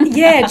Sheen.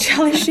 Yeah,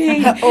 Charlie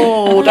Sheen.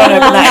 Oh, don't open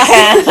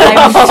that can.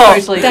 I'm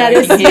totally That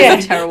joking. is- He's yeah.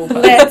 a terrible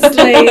person. Let's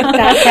leave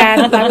that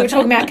can. Like we were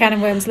talking about can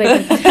and worms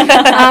leaving.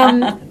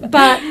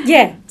 But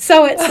yeah,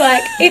 so it's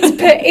like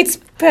it's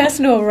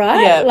personal,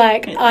 right? Yeah.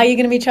 Like, are you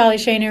going to be Charlie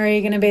Sheen, or are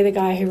you going to be the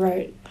guy who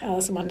wrote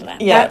Alice in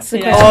Wonderland? Yeah. That's the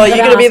Yeah. question. Or you've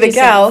you're gotta going to be ask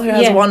the gal yourself. who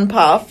has Yeah. one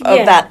puff of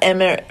Yeah. that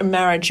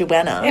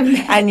marijuana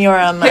and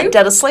you're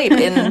dead asleep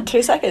in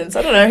 2 seconds.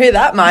 I don't know who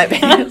that might be.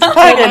 It's I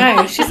quite don't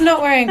know. She's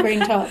not wearing a green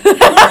top.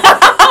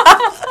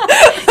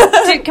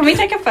 Dude, can we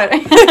take a photo?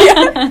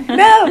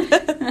 No.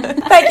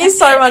 Thank you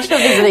so much for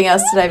visiting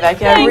us today,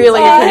 Becky. I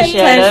really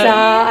appreciate Pleasure. it.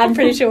 I'm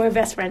pretty sure we're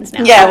best friends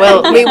now. Yeah,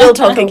 well, we will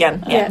talk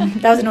again. Yeah,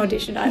 that was an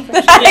audition. I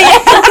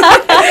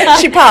appreciate.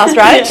 She passed,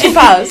 right? She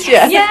passed,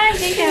 yeah. Yeah.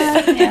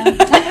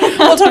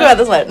 We'll talk about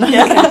this later.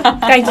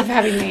 Thank you for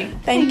having me.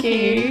 Thank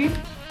you.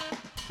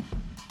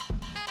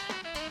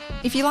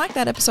 If you like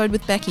that episode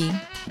with Becky,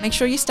 make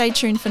sure you stay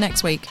tuned for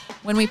next week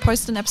when we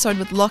post an episode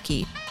with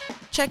Lockie.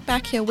 Check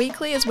back here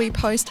weekly as we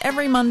post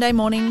every Monday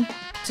morning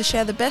to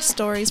share the best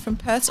stories from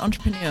Perth's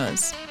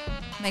entrepreneurs.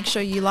 Make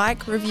sure you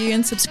like, review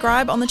and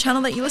subscribe on the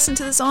channel that you listen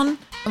to this on,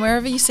 and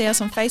wherever you see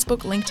us on Facebook,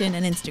 LinkedIn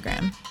and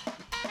Instagram.